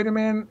Spectacular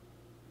Spider-Man,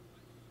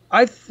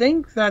 I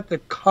think that the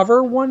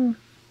cover one,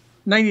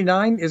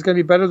 99, is going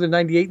to be better than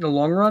 98 in the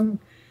long run.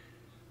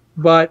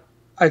 But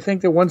I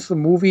think that once the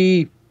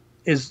movie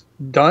is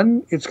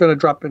done, it's going to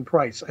drop in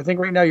price. I think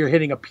right now you're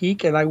hitting a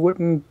peak, and I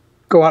wouldn't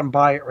go out and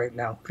buy it right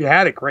now. If you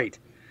had it, great.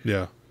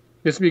 Yeah.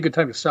 This would be a good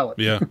time to sell it.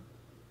 Yeah.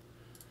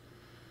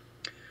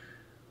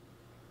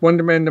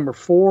 Wonder Man number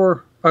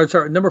 4,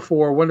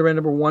 Wonder Man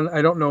 #1.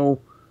 I don't know.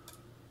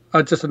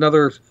 Just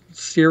another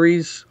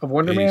series of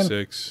Wonder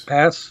 86. Man.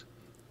 Pass.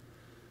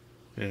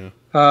 Yeah.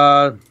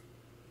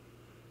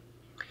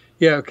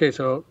 Yeah, okay,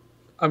 so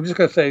I'm just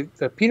going to say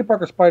that Peter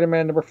Parker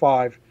Spider-Man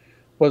 #5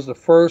 was the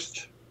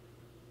first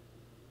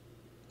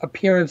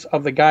appearance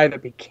of the guy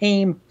that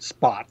became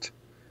Spot.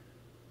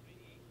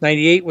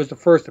 98 was the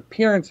first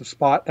appearance of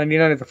Spot.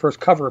 99 is the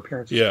first cover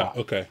appearance of Spot.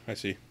 Yeah, okay, I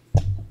see.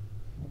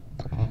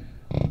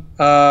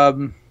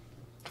 Um,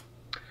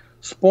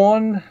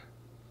 Spawn,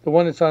 the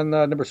one that's on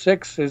number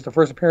 6, is the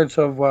first appearance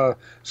of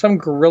some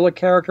gorilla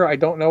character. I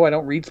don't know. I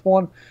don't read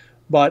Spawn,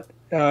 but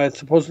it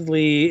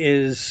supposedly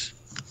is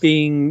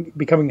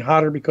becoming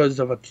hotter because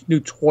of a new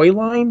toy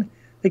line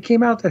that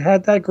came out that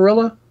had that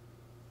gorilla,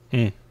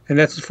 and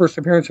that's his first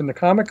appearance in the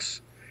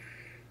comics.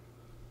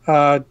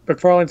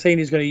 McFarlane's saying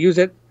he's going to use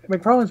it.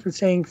 McFarlane's been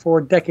saying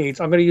for decades,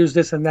 I'm going to use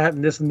this and that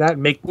and this and that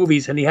and make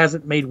movies, and he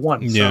hasn't made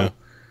one. Yeah, so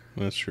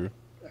that's true.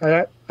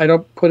 I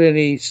don't put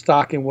any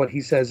stock in what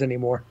he says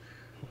anymore.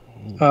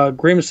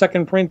 Grimm's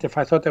second print, if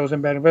I thought that was a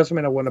bad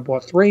investment, I wouldn't have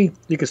bought 3.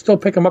 You can still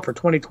pick them up for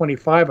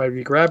 2025. I'd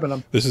be grabbing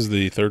them. This is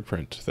the third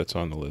print that's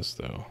on the list,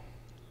 though.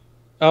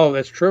 Oh,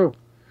 that's true.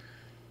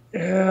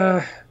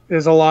 Yeah,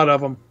 there's a lot of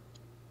them.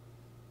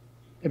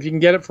 If you can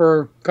get it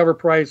for cover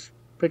price,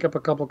 pick up a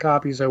couple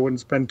copies. I wouldn't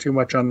spend too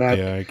much on that.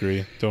 Yeah, I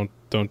agree. Don't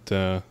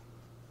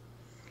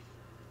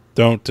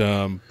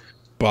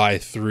buy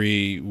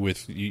 3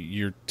 with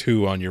your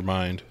 2 on your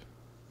mind.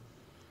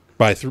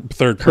 Buy third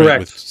print Correct.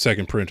 with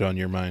second print on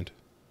your mind.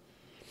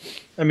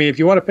 I mean, if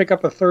you want to pick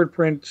up a third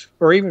print,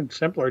 or even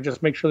simpler,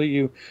 just make sure that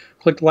you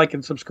click like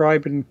and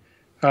subscribe and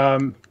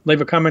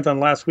leave a comment on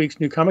last week's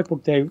New Comic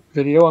Book Day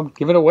video. I'm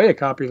giving away a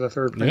copy of the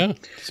third print. Yeah,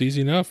 it's easy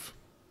enough.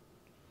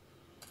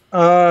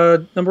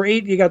 Number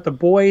 8, you got The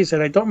Boys,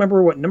 and I don't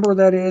remember what number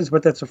that is,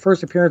 but that's the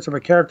first appearance of a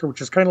character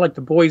which is kind of like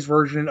The Boys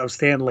version of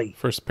Stan Lee.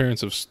 First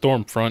appearance of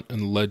Stormfront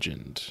and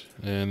Legend,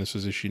 and this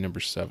is issue number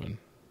 7.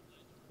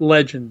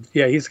 Legend.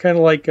 Yeah, he's kind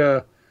of like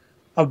a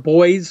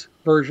Boys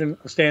version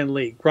of Stan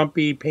Lee.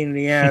 Grumpy, pain in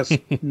the ass,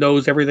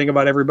 knows everything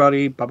about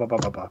everybody, blah, blah, blah,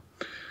 blah,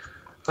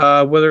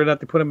 blah. Whether or not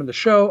they put him in the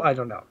show, I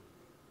don't know.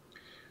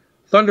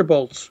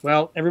 Thunderbolts.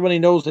 Well, everybody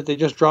knows that they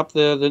just dropped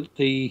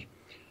the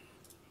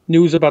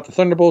news about the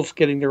Thunderbolts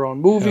getting their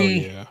own movie.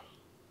 Hell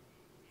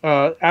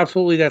yeah.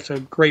 Absolutely, that's a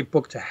great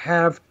book to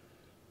have.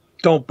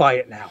 Don't buy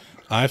it now.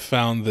 I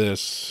found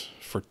this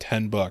for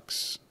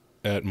 $10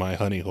 at my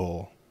honey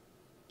hole.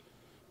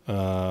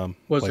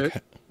 Was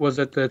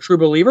it the True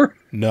Believer?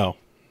 No,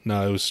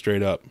 it was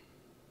straight up.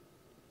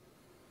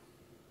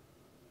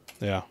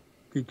 Yeah.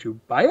 Did you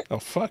buy it? Oh,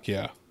 fuck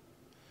yeah.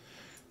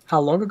 How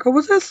long ago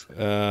was this?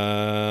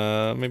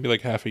 Maybe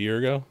like half a year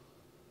ago.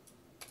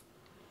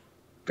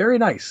 Very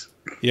nice.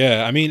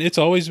 Yeah, I mean, it's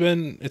always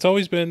been,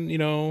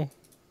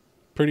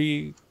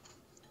 pretty,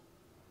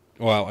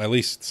 well, at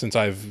least since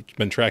I've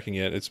been tracking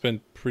it, it's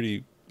been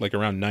pretty, like,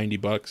 around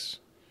 $90.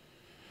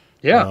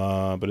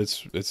 Yeah. But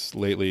it's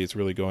lately, it's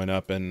really going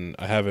up, and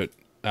I have it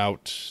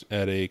out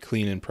at a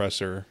clean and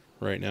presser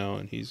right now,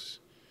 and he's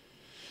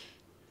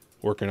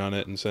working on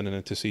it and sending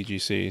it to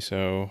CGC,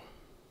 so.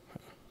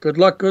 Good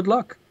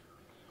luck.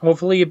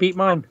 Hopefully you beat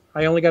mine.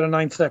 I only got a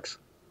 9.6.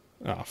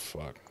 Oh,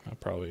 fuck.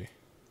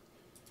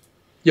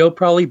 You'll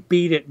probably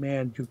beat it,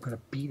 man. You're going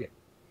to beat it.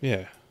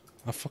 Yeah,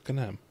 I fucking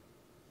am.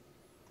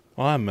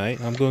 I am, mate.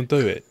 I'm going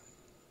to do it.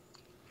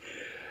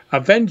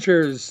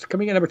 Avengers,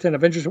 coming in number 10.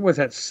 Avengers, what was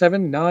that?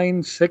 7,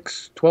 9,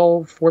 6,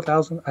 12,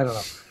 4,000? I don't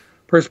know.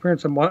 First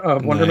appearance of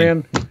Wonder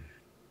Man.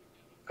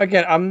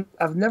 Again,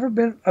 I've never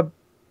been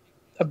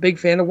a big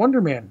fan of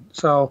Wonder Man.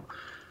 So,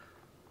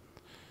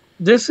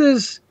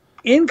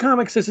 in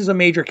comics, this is a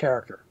major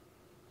character.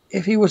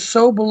 If he was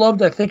so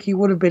beloved, I think he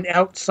would have been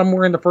out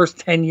somewhere in the first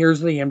 10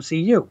 years of the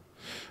MCU.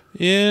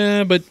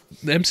 Yeah, but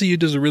the MCU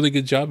does a really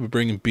good job of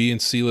bringing B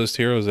and C list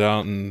heroes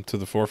out and to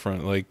the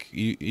forefront. Like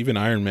even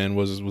Iron Man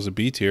was a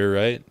B tier,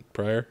 right?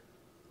 Prior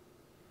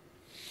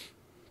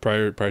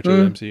to the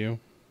MCU.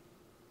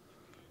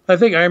 I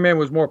think Iron Man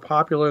was more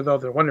popular though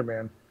than Wonder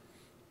Man.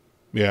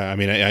 Yeah, I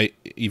mean,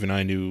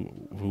 I knew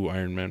who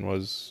Iron Man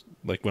was.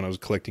 Like when I was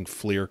collecting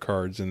Fleer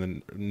cards in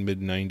the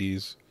mid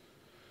 '90s.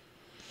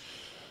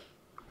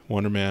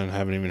 Wonder Man, I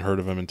haven't even heard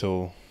of him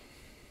until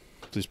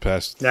these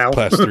past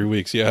 3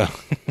 weeks. Yeah.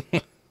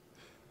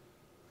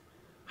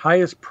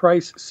 Highest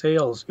price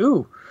sales.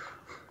 Ooh,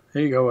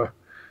 there you go.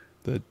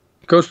 The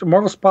Ghost of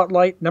Marvel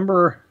Spotlight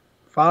number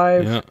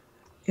 5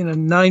 in a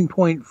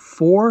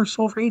 9.4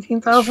 sold for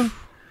 18,000.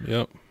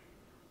 Yep.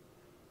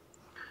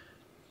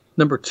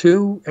 Number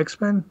 2,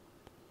 X-Men,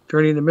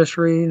 Journey into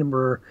Mystery,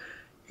 number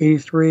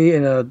 83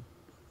 in a,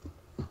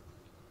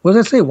 what did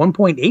I say,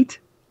 1.8?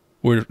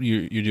 Where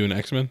you're doing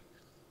X-Men?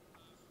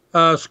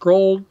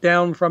 Scroll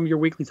down from your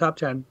weekly top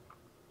 10.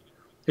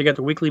 You got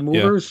the weekly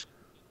movers,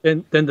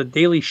 and then the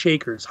daily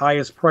shakers,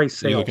 highest price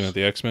sales. Are you looking at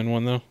the X-Men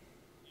one, though?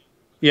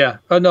 Yeah.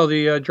 Oh, no,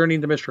 the Journey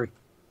into Mystery.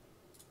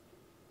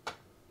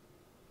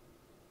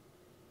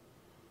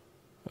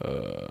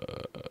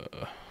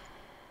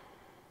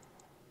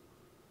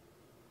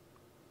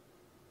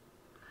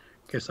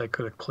 Guess I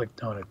could have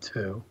clicked on it,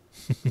 too.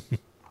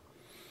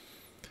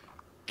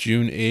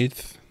 June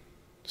 8th,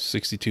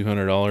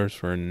 $6,200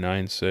 for a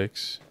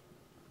 9.6.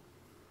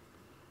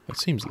 That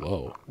seems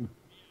low.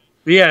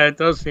 Yeah, it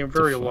does seem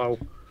very low.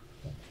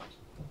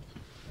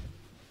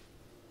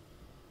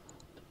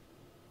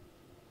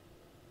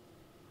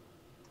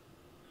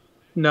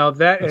 Now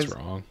that's has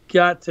wrong.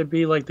 Got to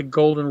be like the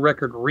Golden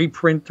Record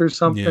reprint or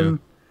something.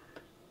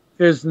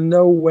 There's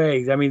no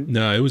way. I mean,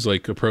 No, it was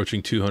like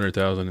approaching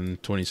 200,000 in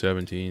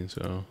 2017.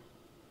 So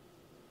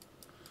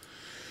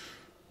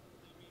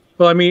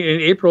well, I mean, in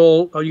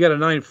April, you got a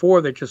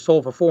 9.4 that just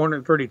sold for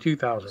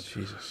 432,000,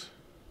 Jesus,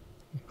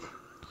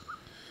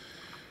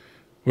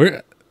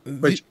 where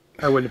which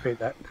I wouldn't have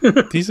paid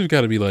that. these have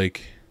got to be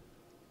like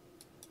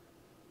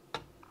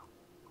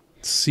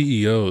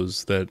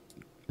CEOs that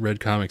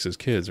read comics as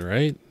kids,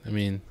 right? I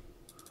mean,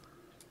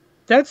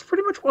 That's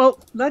pretty much, well,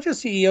 not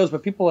just CEOs,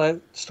 but people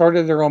that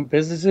started their own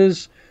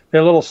businesses,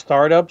 their little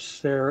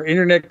startups, their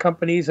internet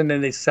companies, and then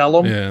they sell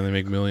them. yeah, they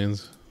make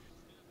millions.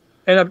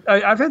 And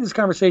I've had this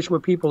conversation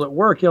with people at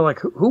work. Like,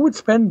 who would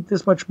spend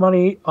this much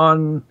money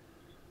on?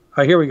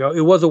 Here we go.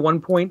 It was a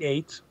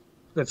 1.8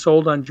 that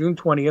sold on June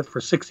 20th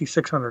for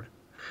 6,600.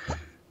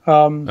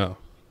 Oh,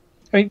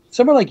 I mean,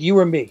 someone like you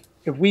or me,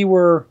 if we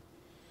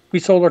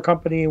sold our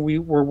company and we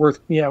were worth,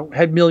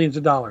 had millions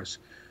of dollars.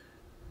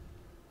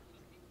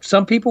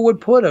 Some people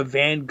would put a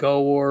Van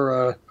Gogh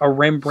or a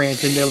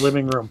Rembrandt in their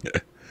living room.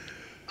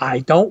 I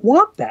don't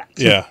want that.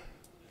 yeah.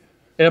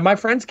 And if my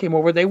friends came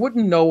over, they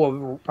wouldn't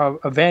know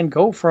a Van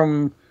Gogh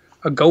from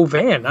a Go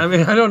Van. I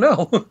mean, I don't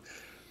know.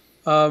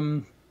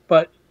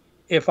 But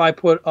if I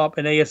put up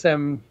an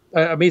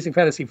Amazing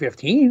Fantasy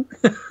 15,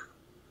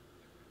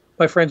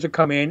 my friends would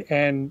come in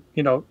and,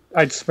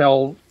 I'd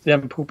smell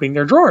them pooping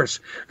their drawers.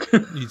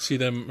 You'd see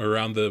them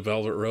around the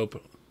velvet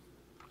rope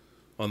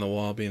on the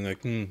wall being like,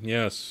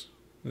 yes,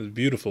 it's a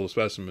beautiful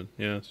specimen,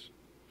 yes.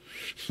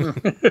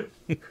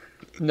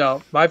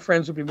 No, my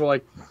friends would be more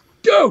like,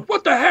 dude,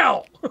 what the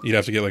hell? You'd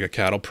have to get like a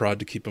cattle prod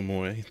to keep them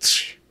away.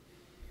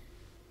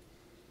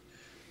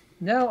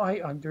 Now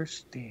I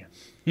understand.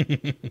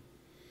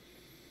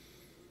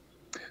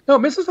 No,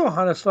 Mrs.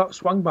 Ohana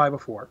swung by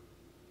before,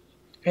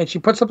 and she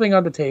put something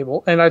on the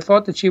table, and I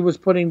thought that she was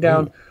putting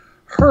down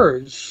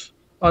hers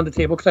on the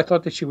table because I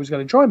thought that she was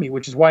going to join me,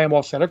 which is why I'm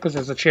all set up, because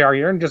there's a chair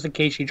here, and just in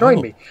case she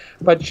joined me.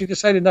 But she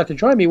decided not to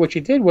join me. What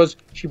she did was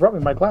she brought me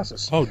my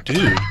glasses. Oh,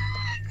 dude.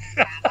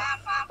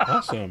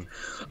 Awesome.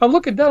 I'm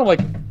looking down, I'm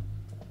like,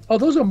 oh,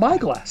 those are my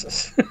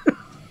glasses.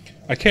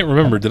 I can't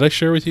remember. Did I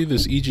share with you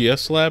this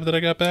EGS slab that I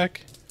got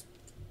back?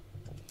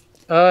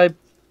 Well,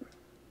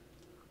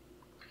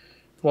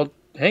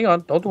 hang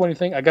on. Don't do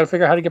anything. I got to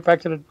figure out how to get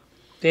back to the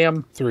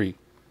damn 3,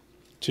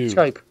 2,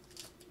 Skype.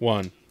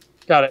 1.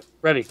 Got it.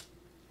 Ready.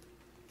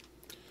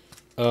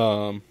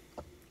 Um,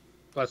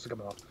 Plastic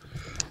coming off.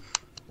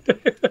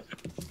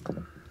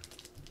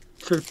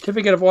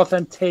 Certificate of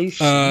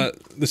authentication.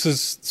 This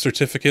is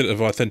certificate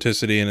of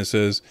authenticity, and it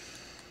says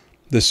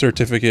this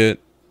certifies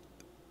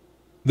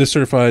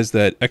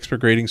that Expert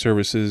Grading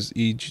Services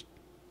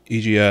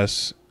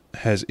EGS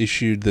has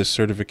issued this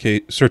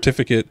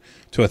certificate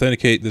to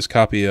authenticate this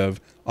copy of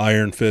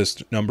Iron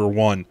Fist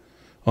 #1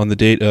 on the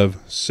date of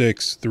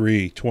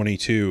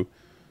 6/3/22.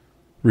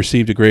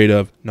 Received a grade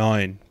of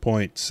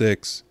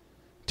 9.6,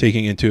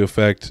 taking into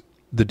effect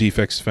the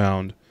defects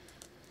found.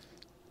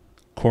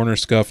 Corner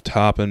scuff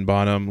top and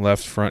bottom,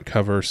 left front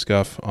cover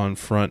scuff on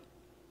front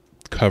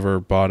cover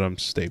bottom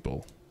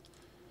staple.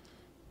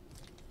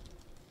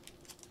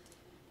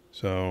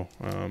 So,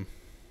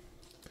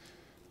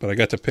 but I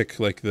got to pick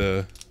like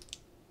the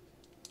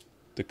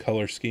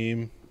color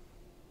scheme.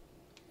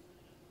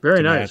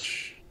 Very nice.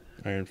 Match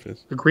Iron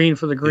Fist. The green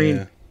for the green.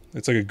 Yeah.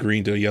 It's like a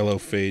green to yellow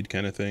fade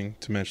kind of thing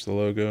to match the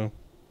logo.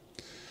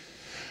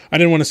 I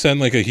didn't want to send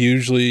like a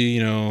hugely,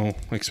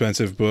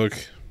 expensive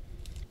book,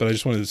 but I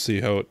just wanted to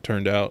see how it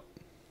turned out.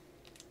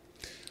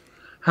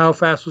 How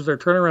fast was their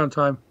turnaround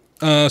time?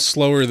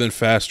 Slower than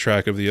Fast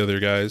Track of the other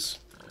guys.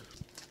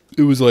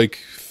 It was like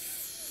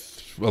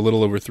a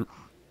little over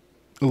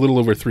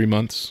 3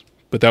 months,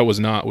 but that was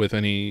not with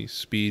any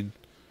speed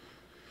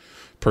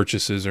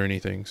purchases or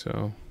anything.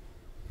 So,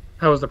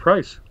 how was the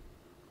price?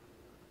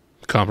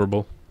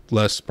 Comparable,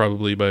 less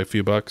probably by a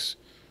few bucks.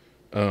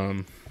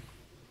 I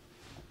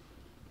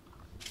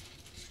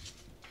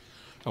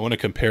want to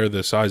compare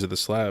the size of the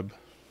slab.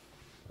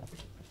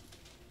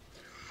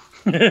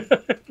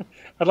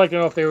 I'd like to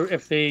know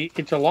if they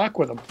interlock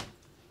with them.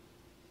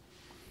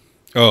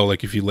 Oh,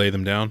 like if you lay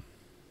them down?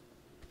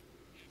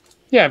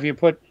 Yeah, if you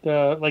put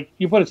a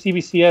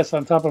CBCS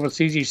on top of a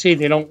CGC,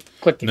 they don't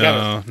click together.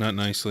 No, not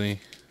nicely.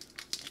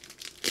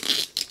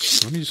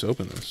 Let me just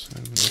open this. I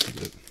haven't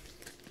opened it.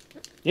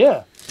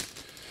 Yeah.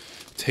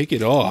 Take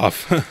it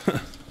off.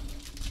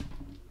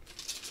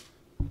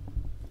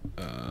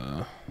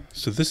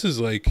 So this is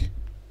like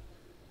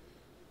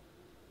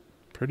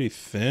pretty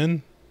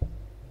thin.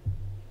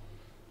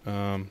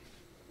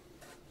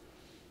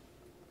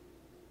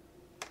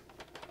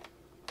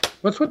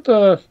 What's with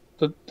the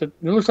it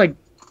looks like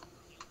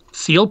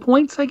seal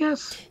points, I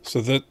guess?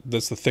 So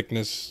that's the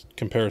thickness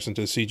comparison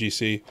to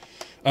CGC.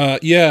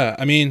 Yeah,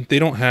 I mean, they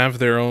don't have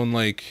their own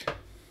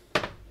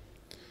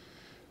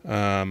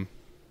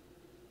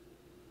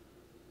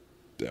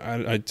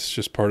it's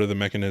just part of the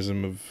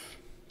mechanism of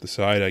the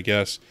side, I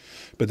guess.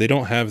 But they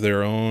don't have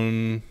their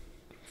own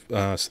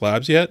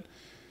slabs yet.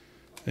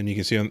 And you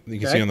can see on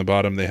the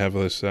bottom they have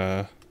this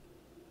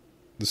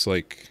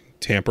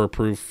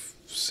tamper-proof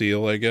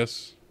seal, I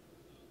guess.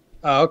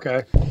 Oh,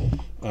 okay.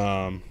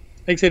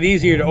 Makes it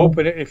easier to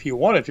open it if you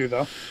wanted to,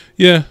 though.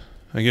 Yeah,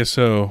 I guess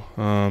so.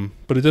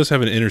 But it does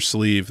have an inner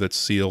sleeve that's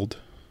sealed,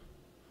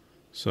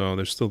 so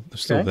there's still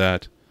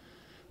that.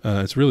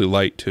 It's really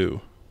light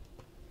too,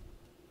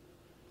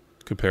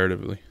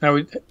 comparatively. Now,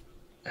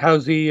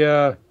 how's the?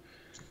 I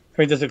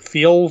mean, does it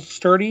feel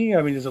sturdy?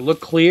 I mean, does it look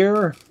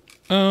clear?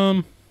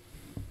 I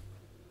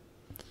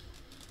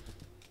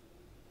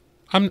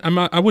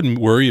wouldn't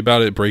worry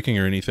about it breaking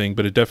or anything,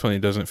 but it definitely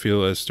doesn't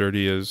feel as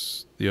sturdy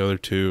as the other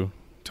two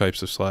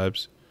types of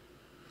slabs.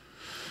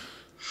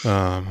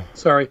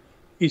 Sorry,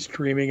 he's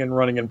screaming and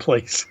running in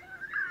place.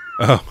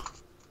 Oh.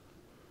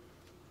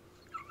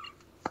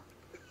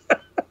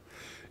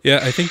 Yeah,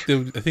 I think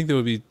they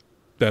would be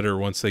better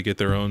once they get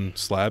their own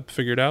slab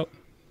figured out,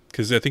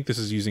 because I think this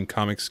is using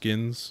Comic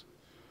Skins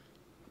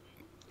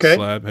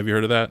slab. Have you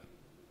heard of that?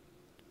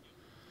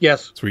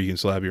 Yes. It's where you can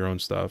slab your own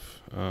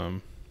stuff.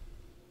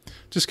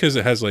 Just because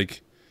it has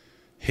like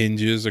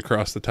hinges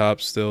across the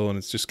top still, and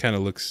it just kind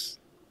of looks,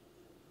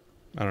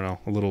 I don't know,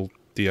 a little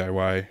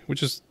DIY,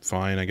 which is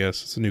fine, I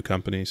guess. It's a new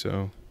company,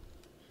 so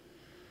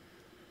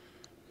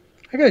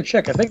I gotta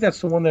check. I think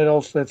that's the one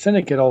that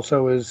Syndicate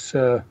also is.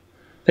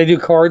 They do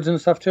cards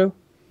and stuff too.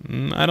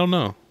 I don't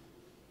know.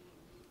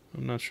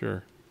 I'm not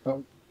sure.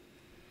 Oh.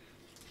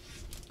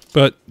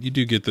 But you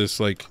do get this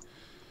like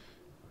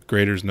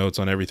grader's notes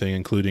on everything,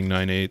 including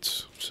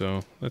 9/8,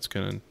 so that's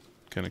kind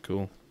of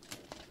cool.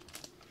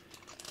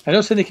 I know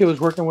Syndicate was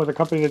working with a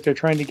company that they're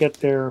trying to get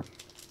their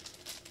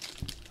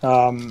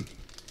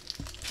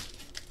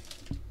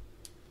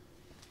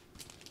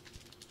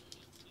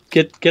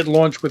get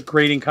launched with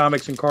grading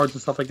comics and cards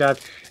and stuff like that.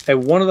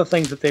 And one of the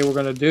things that they were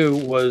going to do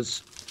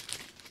was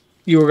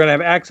you were going to have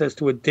access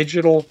to a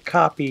digital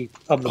copy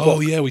of the book.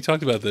 Oh yeah, we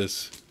talked about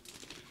this.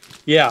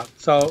 Yeah,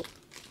 so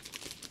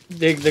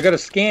they're going to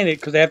scan it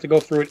because they have to go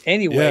through it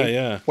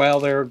anyway while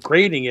they're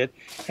grading it,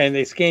 and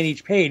they scan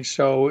each page.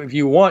 So if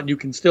you want, you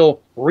can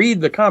still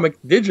read the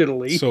comic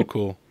digitally. So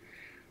cool.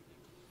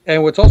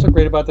 And what's also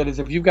great about that is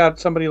if you've got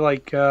somebody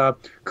like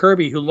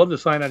Kirby who loves to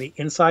sign on the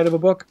inside of a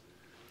book,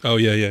 oh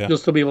yeah, you'll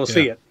still be able to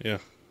see it. Yeah.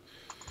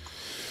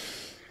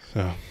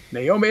 So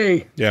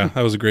Naomi. Yeah,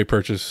 that was a great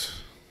purchase.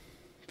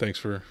 Thanks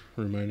for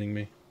reminding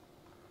me.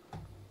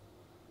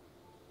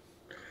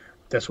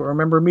 That's what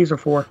Remember Me's are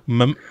for.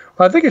 Well,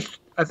 I think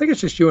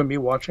it's just you and me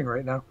watching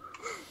right now.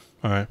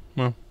 All right.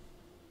 Well,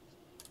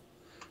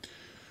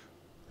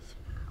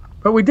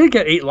 but we did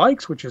get 8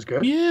 likes, which is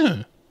good.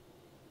 Yeah.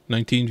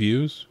 19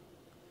 views.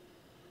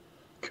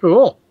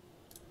 Cool.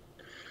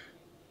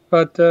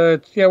 But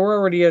yeah, we're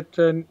already at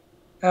an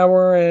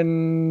hour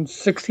and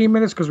 16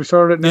 minutes because we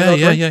started at 9.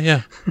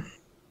 Yeah.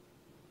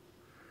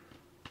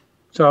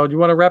 So do you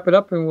want to wrap it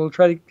up and we'll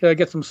try to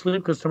get some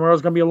sleep because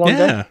tomorrow's going to be a long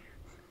day?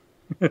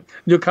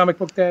 New comic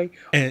book day.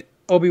 And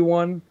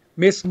Obi-Wan,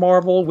 Miss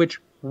Marvel,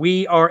 which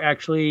we are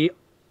actually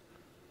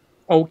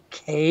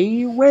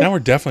okay with. Now we're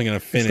definitely going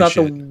to finish it. It's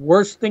not the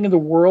worst thing in the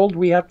world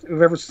we've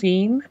ever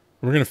seen.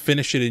 We're going to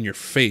finish it in your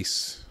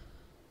face.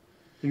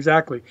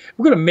 Exactly.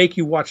 We're going to make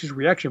you watch his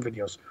reaction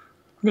videos.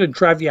 I'm going to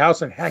drive to your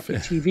house and hack your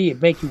TV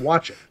and make you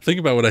watch it. Think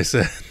about what I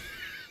said.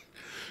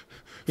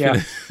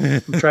 Yeah.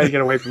 I'm trying to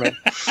get away from it.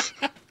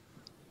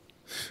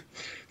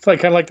 It's like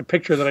kind of like the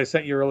picture that I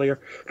sent you earlier.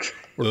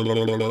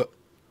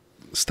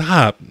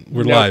 Stop.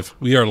 We're live.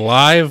 We are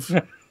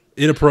live.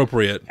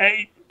 Inappropriate.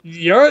 Hey,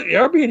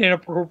 you're being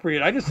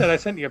inappropriate. I just said I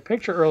sent you a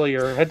picture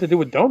earlier. It had to do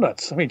with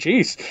donuts. I mean,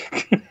 geez.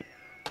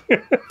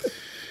 I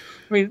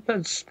mean,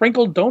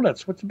 sprinkled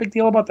donuts. What's the big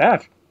deal about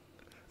that?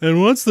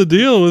 And what's the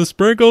deal with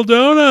sprinkled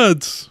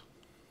donuts?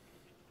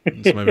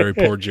 That's my very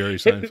poor Jerry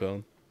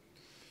Seinfeld.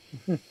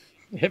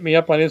 Hit me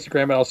up on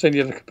Instagram and I'll send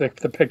you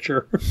the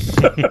picture.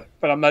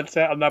 But I'm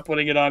not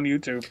putting it on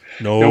YouTube.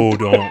 No,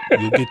 don't.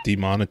 You'll get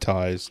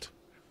demonetized.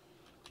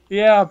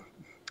 Yeah.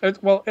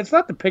 It's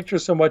not the picture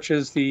so much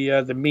as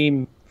the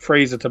meme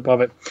phrase that's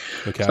above it.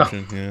 The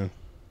caption, yeah.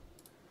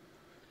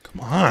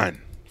 Come on,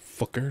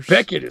 fuckers.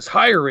 Beckett is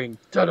hiring.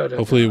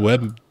 Hopefully a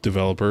web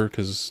developer,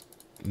 because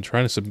I'm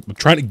trying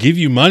to give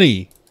you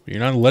money. But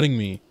you're not letting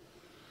me.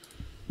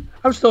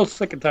 I'm still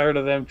sick and tired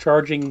of them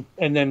charging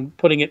and then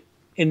putting it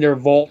in their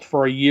vault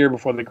for a year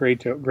before they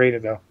grade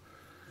it, though.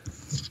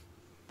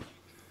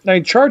 I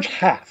mean, charge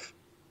half.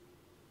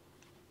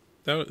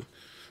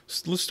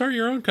 Let's start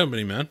your own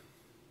company, man.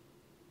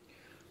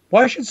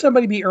 Why should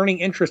somebody be earning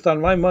interest on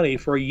my money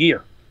for a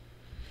year?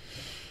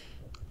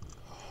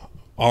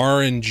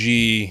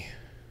 RNG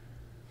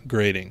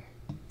grading.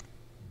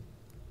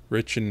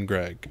 Rich and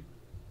Greg.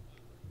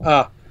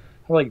 I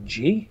like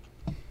G.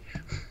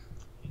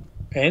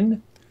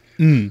 N.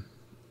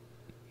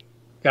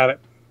 Got it.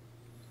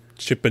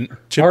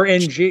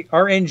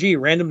 RNG,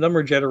 random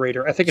number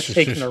generator. I think it's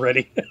taken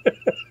already.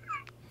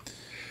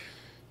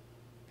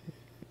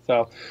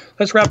 So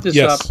let's wrap this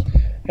up,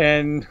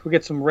 and we'll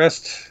get some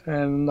rest,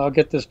 and I'll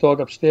get this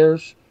dog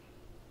upstairs.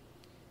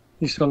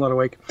 He's still not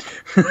awake.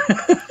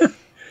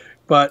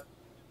 But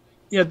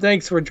yeah,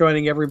 thanks for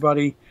joining,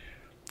 everybody.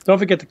 Don't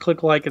forget to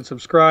click like and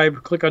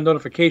subscribe. Click on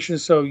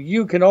notifications so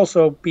you can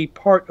also be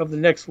part of the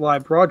next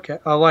live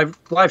broadcast,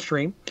 live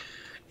stream.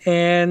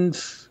 And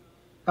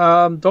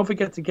don't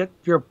forget to get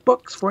your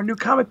books for a new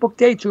comic book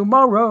day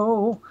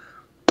tomorrow.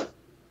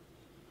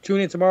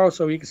 Tune in tomorrow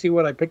so you can see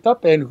what I picked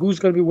up and who's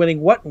going to be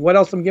winning what and what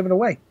else I'm giving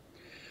away.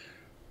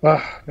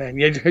 Oh, man,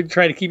 you're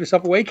trying to keep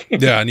yourself awake?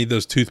 Yeah, I need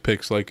those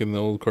toothpicks like in the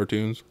old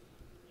cartoons.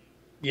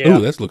 Yeah.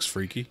 Ooh, that looks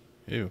freaky.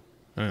 Ew,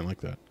 I didn't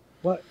like that.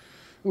 What?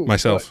 Ooh,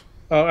 myself.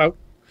 What?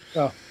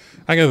 Oh.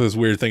 I got this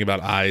weird thing about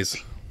eyes.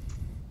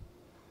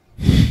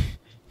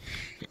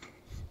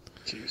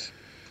 Jeez.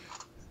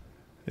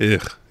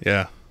 Ugh,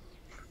 yeah.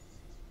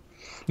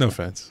 No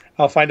offense.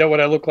 I'll find out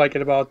what I look like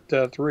in about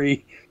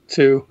 3,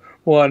 2,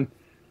 1.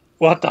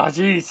 What the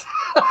jeez?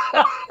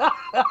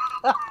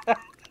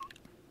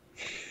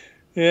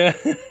 Yeah.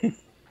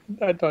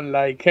 I don't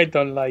like.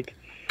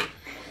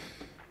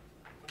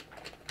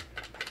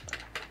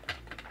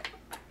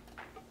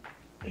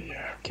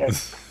 Yeah, okay.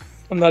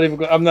 I'm not even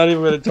going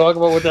to talk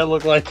about what that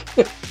looked like.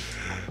 All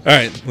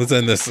right, let's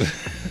end this.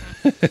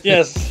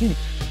 Yes.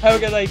 Have a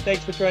good night.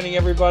 Thanks for joining,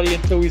 everybody.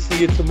 Until we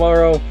see you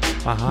tomorrow.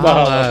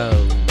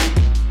 Mahalo.